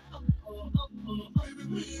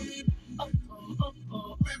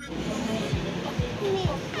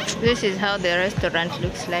 This is how the restaurant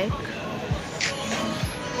looks like.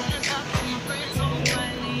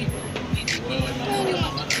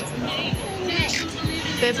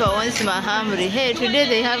 Pepper wants mahamri. Hey, today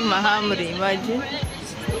they have mahamri, imagine.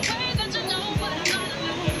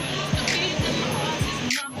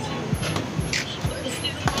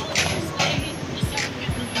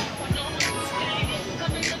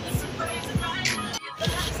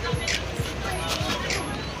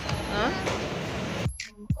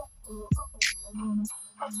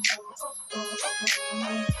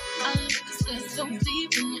 So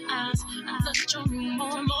deep in your eyes, I touch on you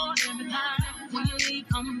more and more every time. When you leave,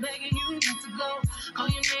 I'm begging you not to go. Call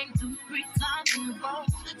your name 2, 3 times on the phone.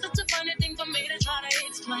 Such a funny thing for me to try to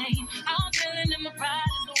explain. I'm feeling in my pride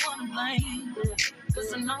is the one to blame.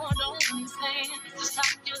 Cause I know I don't understand. Just how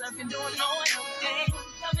you love and doing no one okay.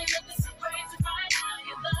 Got me looking so crazy right now.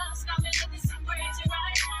 Your love's got me looking so crazy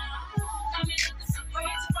right now. Got me looking so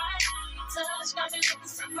crazy right now. Your touch got me looking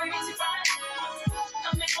so crazy right now.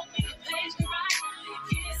 Got me hoping you page me right now. Your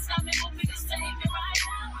kiss got me hoping you save me right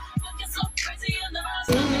now. Looking so crazy your love.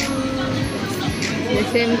 Got me looking so crazy. The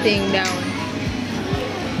same thing down.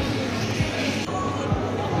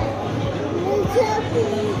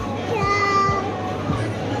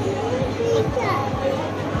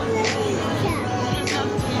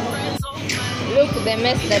 Look the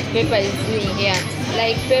mess that Pepper is doing here.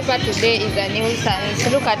 Like Pepper today is a nuisance.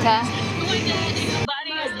 Look at her.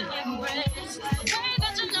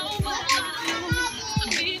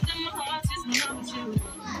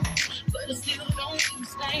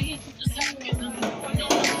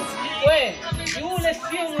 We, yule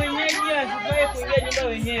sio mwenyeji asikae kuingia nyumba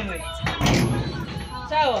wenyewe.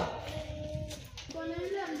 Sawa?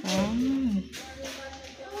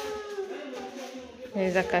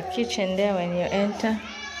 There's like a kitchen there when you enter,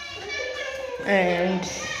 and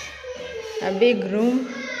a big room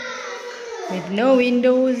with no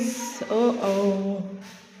windows. Oh,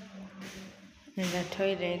 and the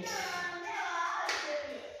toilet.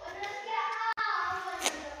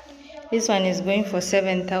 This one is going for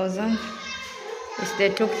 7,000. It's the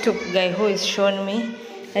tuk-tuk guy who is showing me.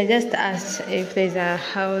 I just asked if there's a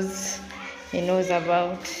house he knows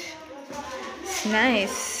about. It's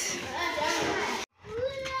nice.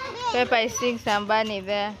 Pepper is seeing some bunny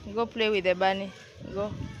there. Go play with the bunny.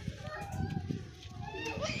 Go.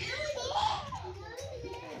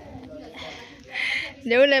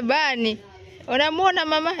 Ndio ule bunny. Unamuona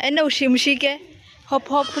mama? Enda ushimshike. Hop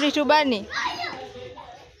hop little bunny.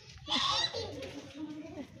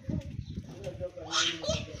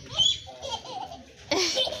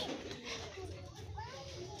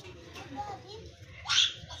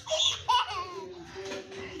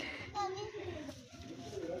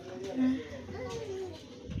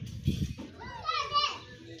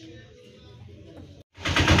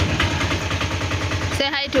 Say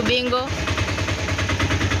hi to Bingo.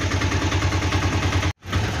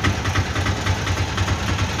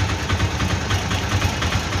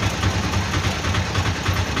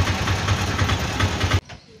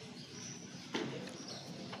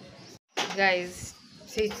 Guys,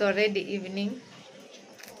 so it's already evening.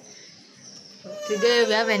 Today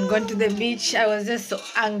we haven't gone to the beach. I was just so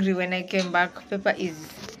angry when I came back. Pepper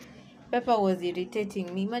was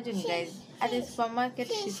irritating me. Imagine, guys, at the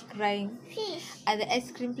supermarket she's crying. At the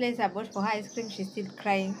ice cream place I bought for her ice cream, she's still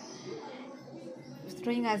crying,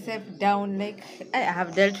 throwing herself down. Like, I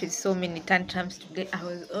have dealt with so many tantrums today. I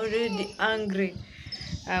was already angry.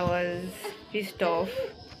 I was pissed off.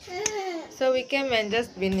 So we came and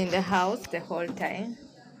just been in the house the whole time.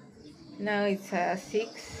 Now it's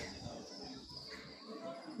 6.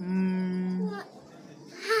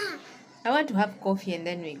 I want to have coffee and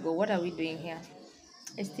then we go. What are we doing here?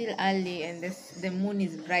 It's still early and the moon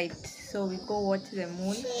is bright, so we go watch the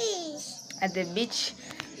moon at the beach.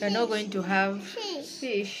 We're not going to have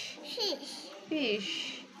fish.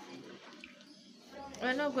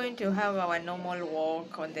 We're not going to have our normal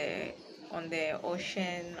walk on the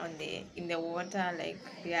ocean, in the water, like,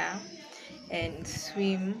 yeah, and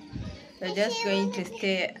swim. We're just going to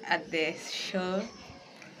stay at the shore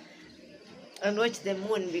and watch the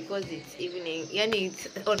moon because it's evening. Yani, it's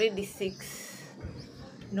already 6.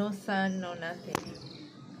 No sun, no nothing.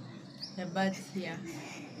 The birds here.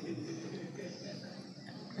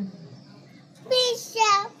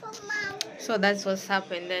 So that's what's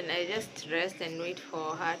happened. Then I just rest and wait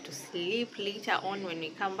for her to sleep later on when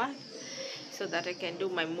we come back, so that I can do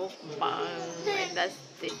my mukbang. And that's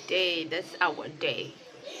the day. That's our day,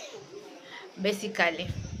 basically.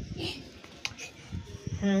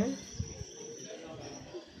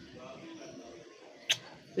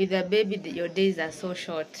 With a baby, your days are so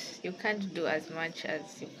short. You can't do as much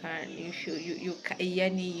as you can.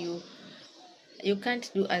 You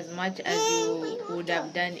can't do as much as you would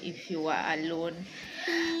have done if you were alone.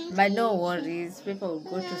 But no worries, people will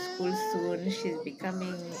go to school soon. She's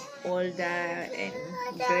becoming older and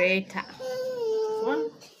greater.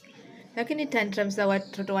 Lakini tantrums za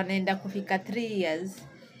watoto wanaenda kufika 3 years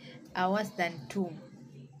are worse than 2.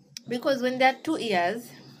 Because when they're 2 years,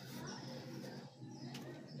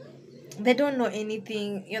 they don't know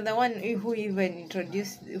anything. You're the one who will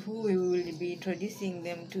be introducing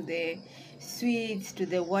them to the sweets, to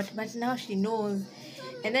the what. But now she knows.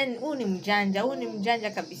 And then huu ni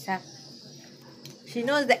mjanja kabisa. She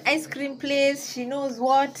knows the ice cream place, she knows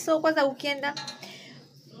what. So kwanza ukienda,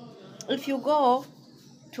 if you go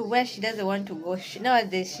to where she doesn't want to go,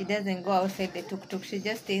 nowadays she doesn't go outside the tuk-tuk. She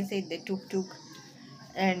just stays inside the tuk-tuk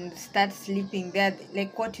and starts sleeping there,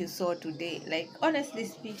 like what you saw today. Like, honestly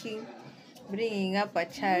speaking, bringing up a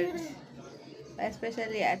child,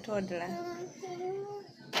 especially a toddler,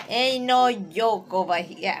 ain't no joke over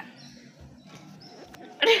here.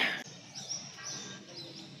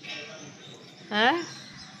 Huh?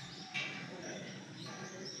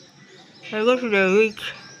 I go to the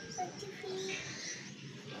beach.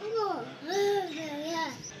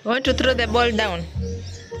 I want to throw the ball down.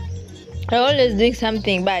 I always doing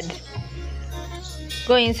something bad.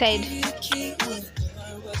 Go inside.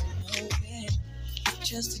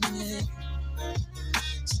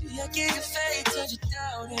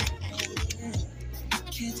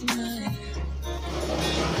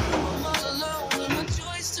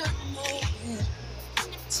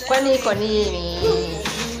 Kwani iko nini?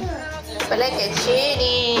 Peleke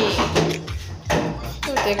chini.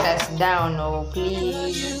 You take us down, oh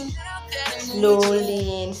please.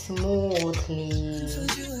 Slowly and smoothly.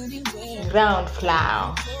 Ground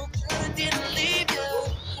floor.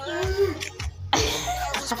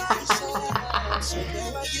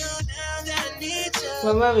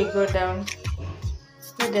 Mama, we go down.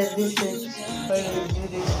 What does this say? Why do we do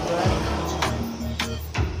this to us?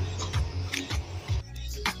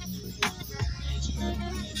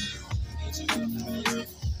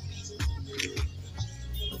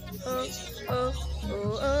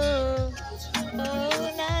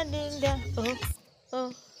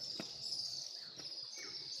 Oh.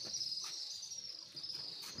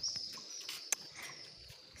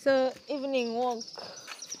 So, evening walk.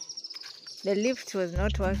 The lift was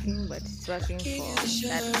not working, but it's working for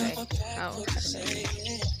that guy. How?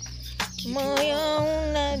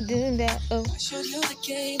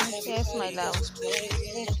 Yes, my love.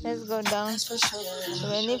 Let's go down.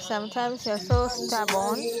 Even if sometimes you're so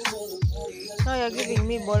stubborn. No, you're giving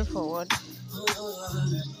me ball for what?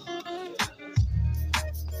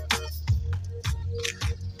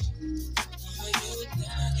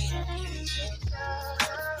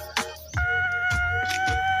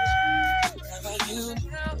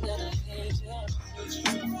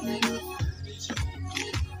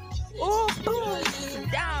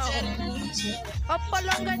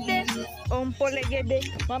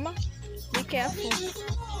 Mama, be careful.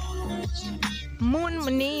 Moon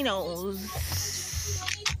meninos.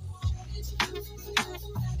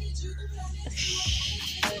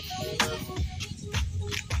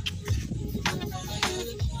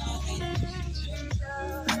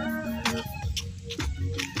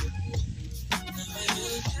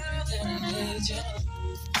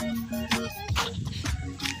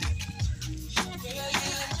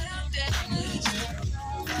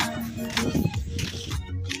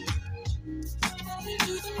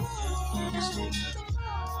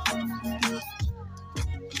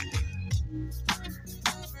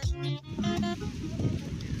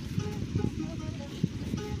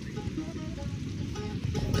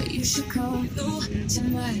 should come through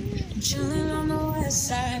tonight. I'm chilling on the west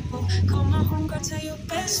side. Boo. Call my home, girl, tell your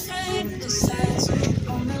best friend. Decide to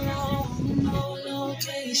on the low, no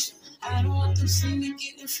location. I don't want them seeing me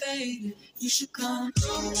getting faded. You should come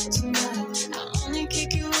through tonight. I only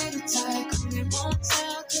kick you with a tie. Cause they won't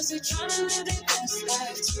tell. Cause they tryna live their best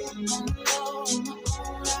life too. On the low, on my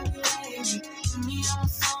own, I'll be waiting. Put me on the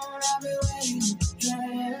phone, I'll be waiting.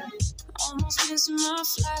 Yeah. Almost missing my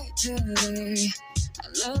flight today. I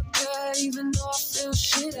look good even though I feel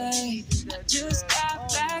shitty. I just got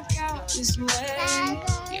back out this way.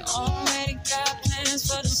 You already got plans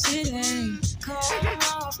for the city. Call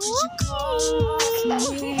off, could you call off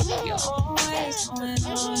for me? You're always going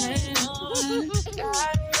on and on. Got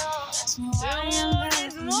it all, that's me why I'm back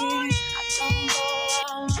here. I don't go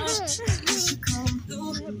out much, but you should come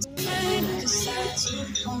through. Baby, decide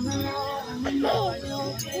to on the road, on the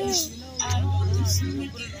location. I don't want them to see me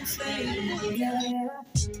getting faded. Yeah.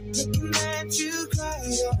 Looking at you cry,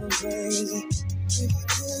 you're crazy. If I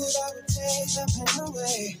could, I would take the pain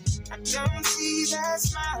away. I don't see that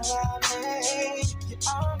smile I made. You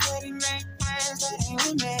already make plans that ain't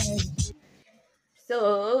with me.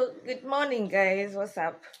 So, good morning, guys. What's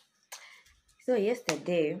up? So,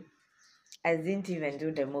 yesterday, I didn't even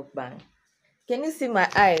do the mukbang. Can you see my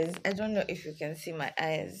eyes? I don't know if you can see my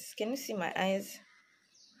eyes. Can you see my eyes?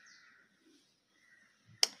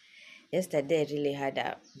 Yesterday, I really had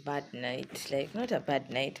a bad night. Like, not a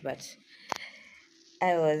bad night, but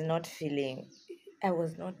I was not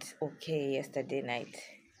okay yesterday night.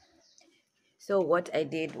 So, what I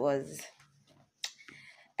did was,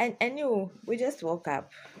 and I knew we just woke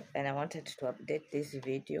up and I wanted to update this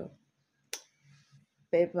video.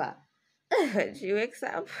 Paper. She wakes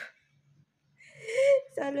up.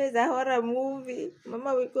 It's always a horror movie.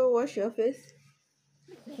 Mama, we go wash your face.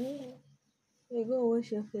 We go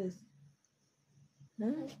wash your face.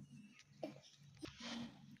 Huh?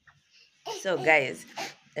 So, guys,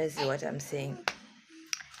 let's see what I'm saying.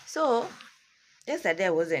 So, yesterday I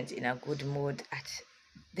wasn't in a good mood at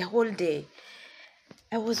the whole day.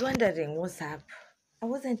 I was wondering what's up.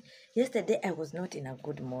 Yesterday I was not in a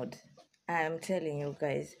good mood. I'm telling you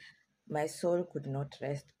guys, my soul could not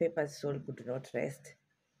rest. Paper's soul could not rest.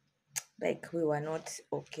 Like we were not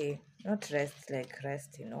okay. Not rest like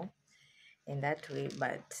rest, in that way.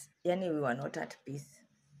 But yani we were not at peace.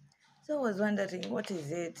 So I was wondering, what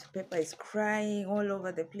is it? Pepper is crying all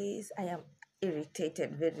over the place. I am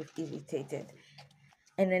irritated, very irritated.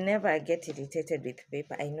 And whenever I get irritated with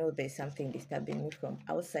Pepper, I know there's something disturbing me from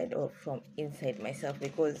outside or from inside myself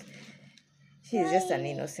because she's just an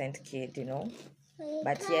innocent kid.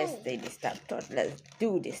 But yes, they disturb. Toddlers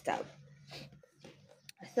do disturb.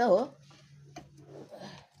 So,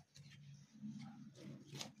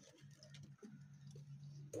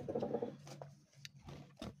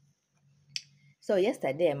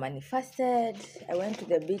 yesterday I manifested. I went to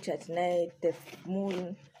the beach at night. The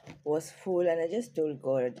moon was full, and I just told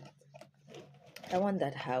God, I want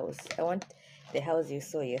that house. I want the house you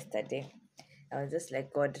saw yesterday. I was just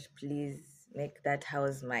like, God, please make that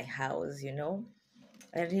house my house.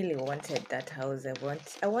 I really wanted that house. I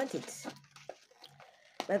want it.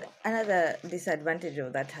 But another disadvantage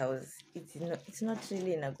of that house, it's not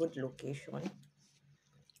really in a good location.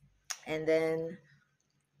 And then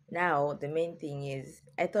now the main thing is,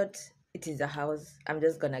 I thought it is a house. I'm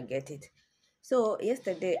just gonna get it. So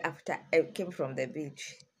yesterday after I came from the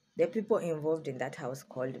beach, the people involved in that house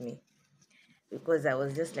called me because I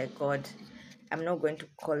was just like, God, I'm not going to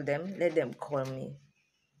call them. Let them call me.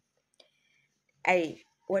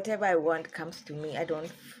 Whatever I want comes to me. I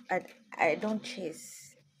don't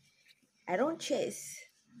chase. I don't chase.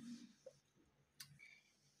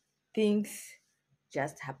 Things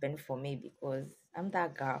just happen for me because I'm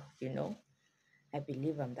that girl. I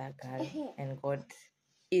believe I'm that girl and God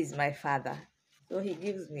is my father. So he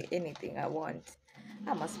gives me anything I want.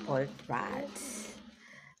 I'm a spoiled brat.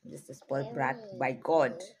 I'm just a spoiled brat by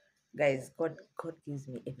God. Guys, God gives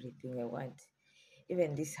me everything I want.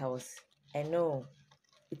 Even this house, I know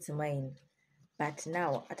it's mine. But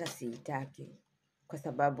now hata siitaki kwa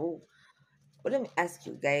sababu, let me ask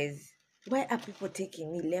you guys, why are people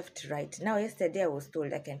taking me left, right? Now yesterday I was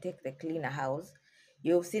told I can take the cleaner house.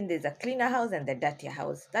 You've seen there's a cleaner house and the dirty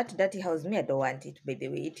house. That dirty house, me, I don't want it, by the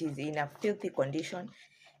way. It is in a filthy condition.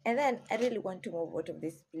 And then I really want to move out of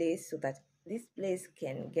this place so that this place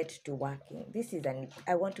can get to working.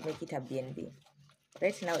 I want to make it a B&B.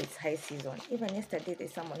 Right now it's high season. Even yesterday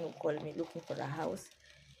there's someone who called me looking for a house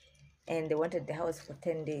and they wanted the house for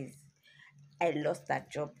 10 days. I lost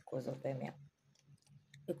that job because of them, yeah.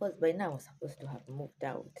 Because by now I was supposed to have moved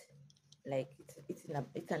out. Like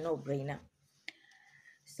it's a no-brainer.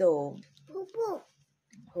 So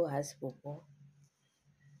who has popo?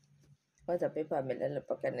 Kwanza Pepa amelala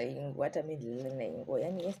paka na ingo, hata mimi nilala na ingo.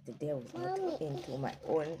 Yani yesterday I was not into my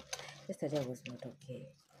own. Yesterday I was not okay.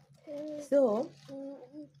 So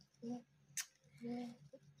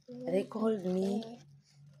they called me,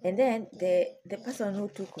 and then the person who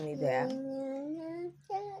took me there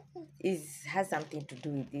has something to do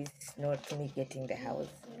with this, not me getting the house,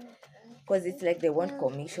 because it's like they want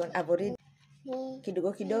commission. I've already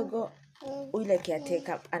kidogo ule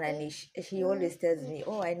caretaker ananish, she always tells me,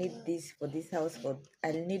 oh, I need this for this house, for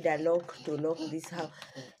I need a lock to lock this house.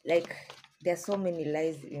 Like there's so many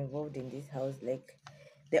lies involved in this house. Like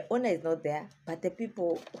the owner is not there, but the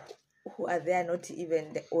people who are there, not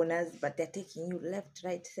even the owners, but they're taking you left,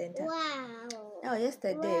 right, center. Now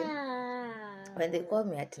yesterday when they called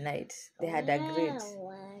me at night, they had agreed.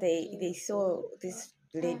 They saw this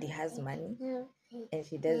lady has money and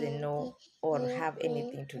she doesn't know or have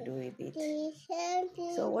anything to do with it.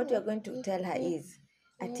 So what you're going to tell her is,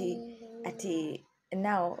 ati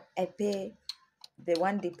now I pay the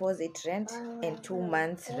 1 deposit rent and 2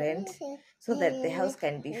 months rent so that the house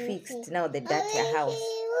can be fixed. Now the dirty house,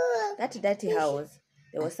 that dirty house,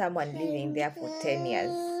 there was someone living there for 10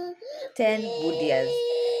 years, 10 good years,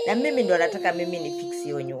 na mimi ndo nataka mimi ni fix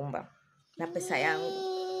hiyo nyumba na pesa yangu.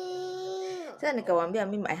 Sasa nikamwambia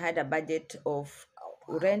mimi I had a budget of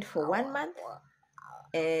rent for 1 month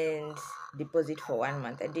and deposit for 1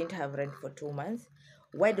 month. I didn't have rent for 2 months.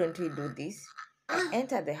 Why don't we do this? I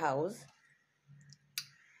enter the house,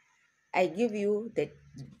 I give you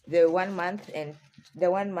the 1 month and the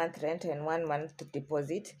 1 month rent and 1 month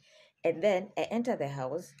deposit, and then I enter the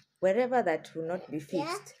house. Wherever that will not be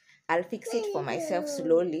fixed, I'll fix it for myself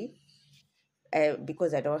slowly,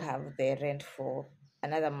 because I don't have the rent for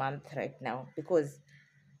another month right now, because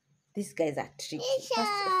these guys are tricky.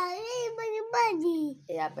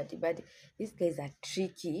 Buddy. These guys are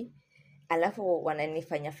tricky. Alafu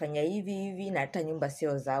wananifanya fanya hivi na hata nyumba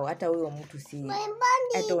sio zao, hata huyo mtu si,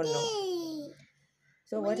 I don't know.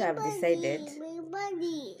 So what I've decided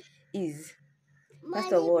is,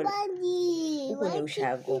 first of all, huku ni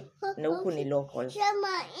ushago na huku ni local.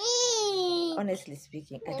 Honestly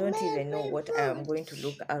speaking, I don't even know what I'm going to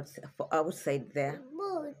look outside there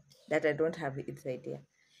that I don't have inside there.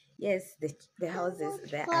 Yes, the houses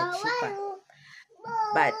there are cheaper,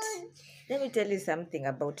 but let me tell you something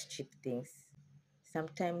about cheap things.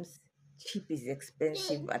 Sometimes cheap is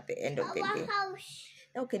expensive at the end of the day.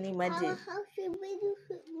 Now can you imagine?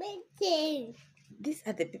 These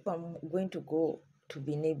are the people I'm going to go to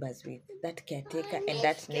be neighbors with, that caretaker and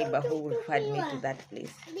that neighbor who referred me to that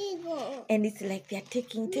place. And it's like they're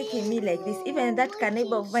taking me like this. Even that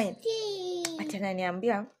neighbor of mine,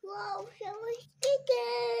 atananiambia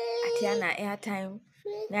atiana airtime.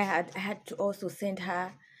 Now I had to also send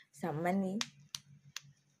her some money.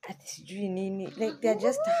 Like they're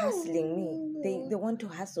just hustling me. They want to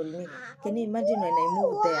hustle me. Can you imagine when I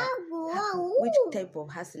move there, which type of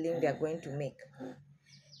hustling they're going to make?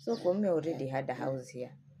 So for me, I already had a house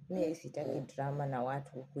here. Me sitaki drama na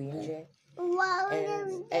watu huku nje.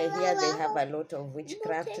 And I hear they have a lot of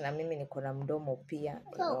witchcraft na mimi niko na mdomo pia.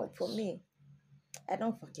 For me, I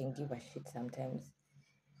don't fucking give a shit sometimes.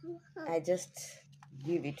 I just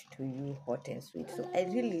give it to you hot and sweet. So I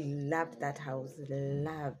really loved that house.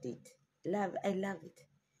 Loved it. I love it.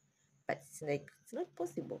 But it's like it's not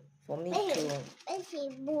possible for me to.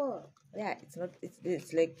 Yeah,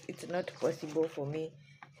 it's not possible for me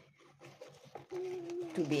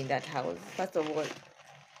to be in that house. First of all,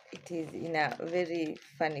 it is in a very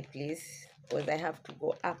funny place because I have to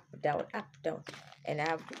go up, down, and I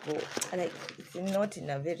have to go, like, it's not in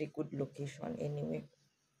a very good location anyway.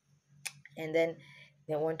 And then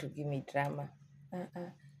they want to give me drama.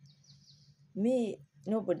 Me,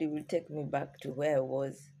 nobody will take me back to where I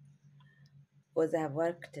was, because I've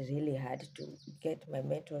worked really hard to get my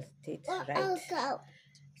mental state right.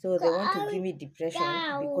 So they want to give me depression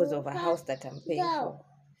because of a house that I'm paying for.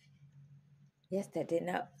 Yesterday,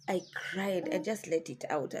 now I cried. I just let it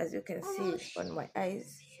out, as you can see on my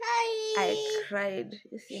eyes. I cried.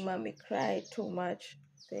 You see, mommy cried too much.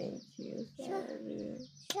 Thank you.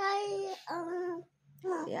 Sorry.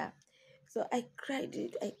 Yeah. So I cried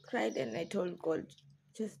and I told God,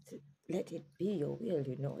 just let it be your will,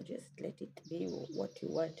 just let it be what you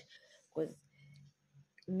want. Because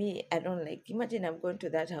me, I don't like, imagine I'm going to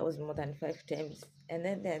that house more than 5 times and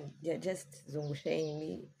then they're just zungushaing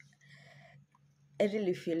me. I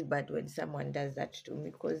really feel bad when someone does that to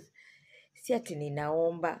me, because si ati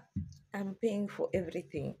ninaomba, I'm paying for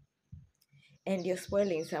everything and you're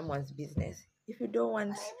spoiling someone's business. If you don't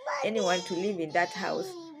want anyone to live in that house,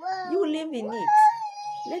 you live in it.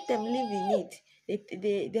 Let them live in it.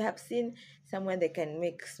 They have seen somewhere they can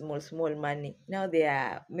make small money. Now they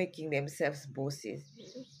are making themselves bosses.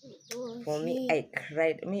 For me, I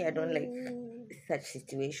cried. Me, I don't like such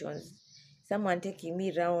situations. Someone taking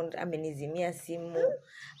me round, amenizimia simu,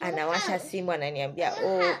 anawasha simu, ananiambia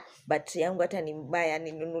oh, battery yangu hata ni mbaya,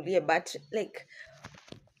 ninunulie battery. Like,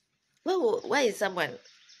 why is someone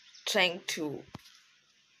trying to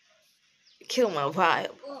kill my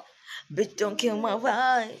vibe? Bitch, don't kill my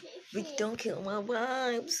vibe. Bitch, don't kill my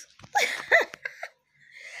vibes.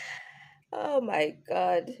 Oh my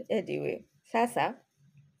god. Anyway, sasa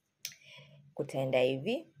kutaenda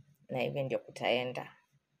hivi na hivi ndio kutaenda.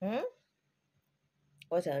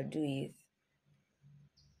 What I'll do is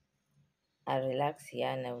I'll relax here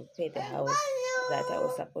and I will pay the house that I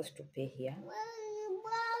was supposed to pay here.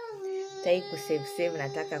 Tai kusave,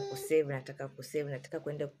 nataka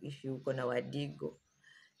kwenda kuishi huko na wadigo.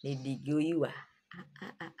 Nidigiwa.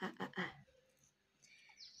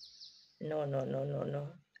 No.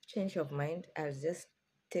 Change of mind. I'll just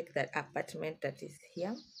take that apartment that is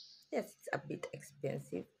here. Yes, it's a bit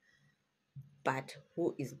expensive. But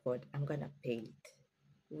who is God? I'm gonna pay it.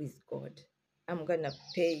 Who is God? I'm gonna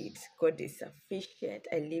pay it. God is sufficient.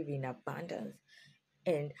 I live in abundance.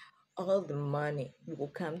 And all the money will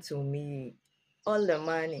come to me. All the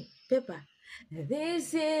money. Paper.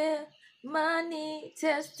 This is money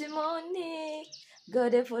testimony.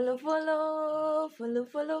 Gotta follow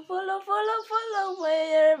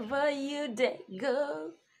wherever you dare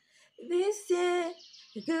go. This is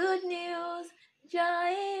good news,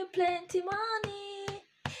 joy, plenty money.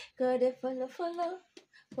 Gotta follow,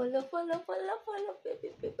 baby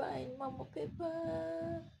paper and mama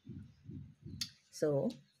paper. So,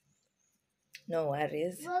 no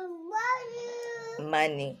worries.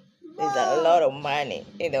 Money. There's a lot of money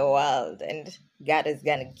in the world, and God is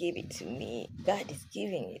gonna give it to me. God is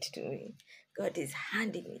giving it to me. God is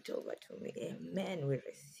handing it over to me. Amen. We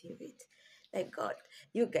receive it. Like God,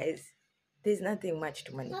 you guys, there's nothing much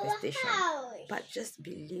to manifestation, but just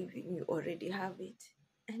believing you already have it,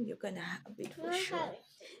 and you're gonna have it for sure.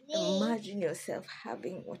 Imagine yourself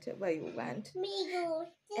having whatever you want,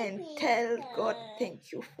 and tell God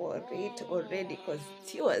thank you for it already, because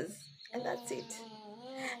it's yours, and that's it.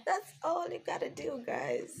 That's all you gotta do,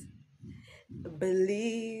 guys.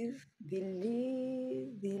 Believe.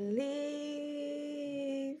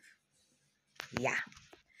 Yeah.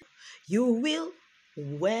 You will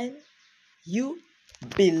when you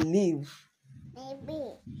believe.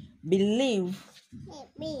 Believe.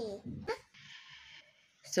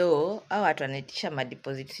 So hao watu wanaitisha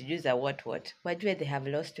madeposit sijui za what wajue they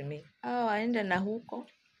have lost to me. Hao waenda na huko,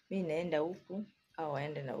 mi naenda huku, hao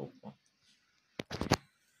waende na huko.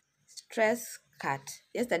 Stress cut.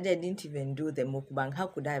 Yesterday I didn't even do the mukbang. How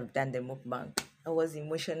could I have done the mukbang? I was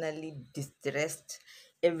emotionally distressed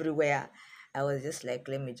everywhere. I was just like,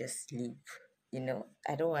 let me just sleep.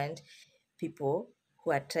 I don't want people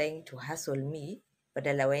who are trying to hustle me,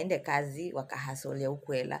 badala waende kazi wakahustle ya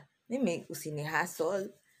ukwela. Mimi usini hustle.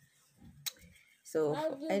 So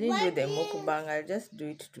I didn't do the mukbang. I'll just do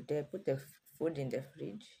it today. Put the food in the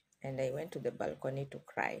fridge and I went to the balcony to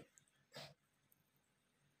cry.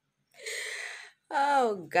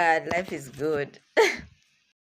 Oh God, life is good.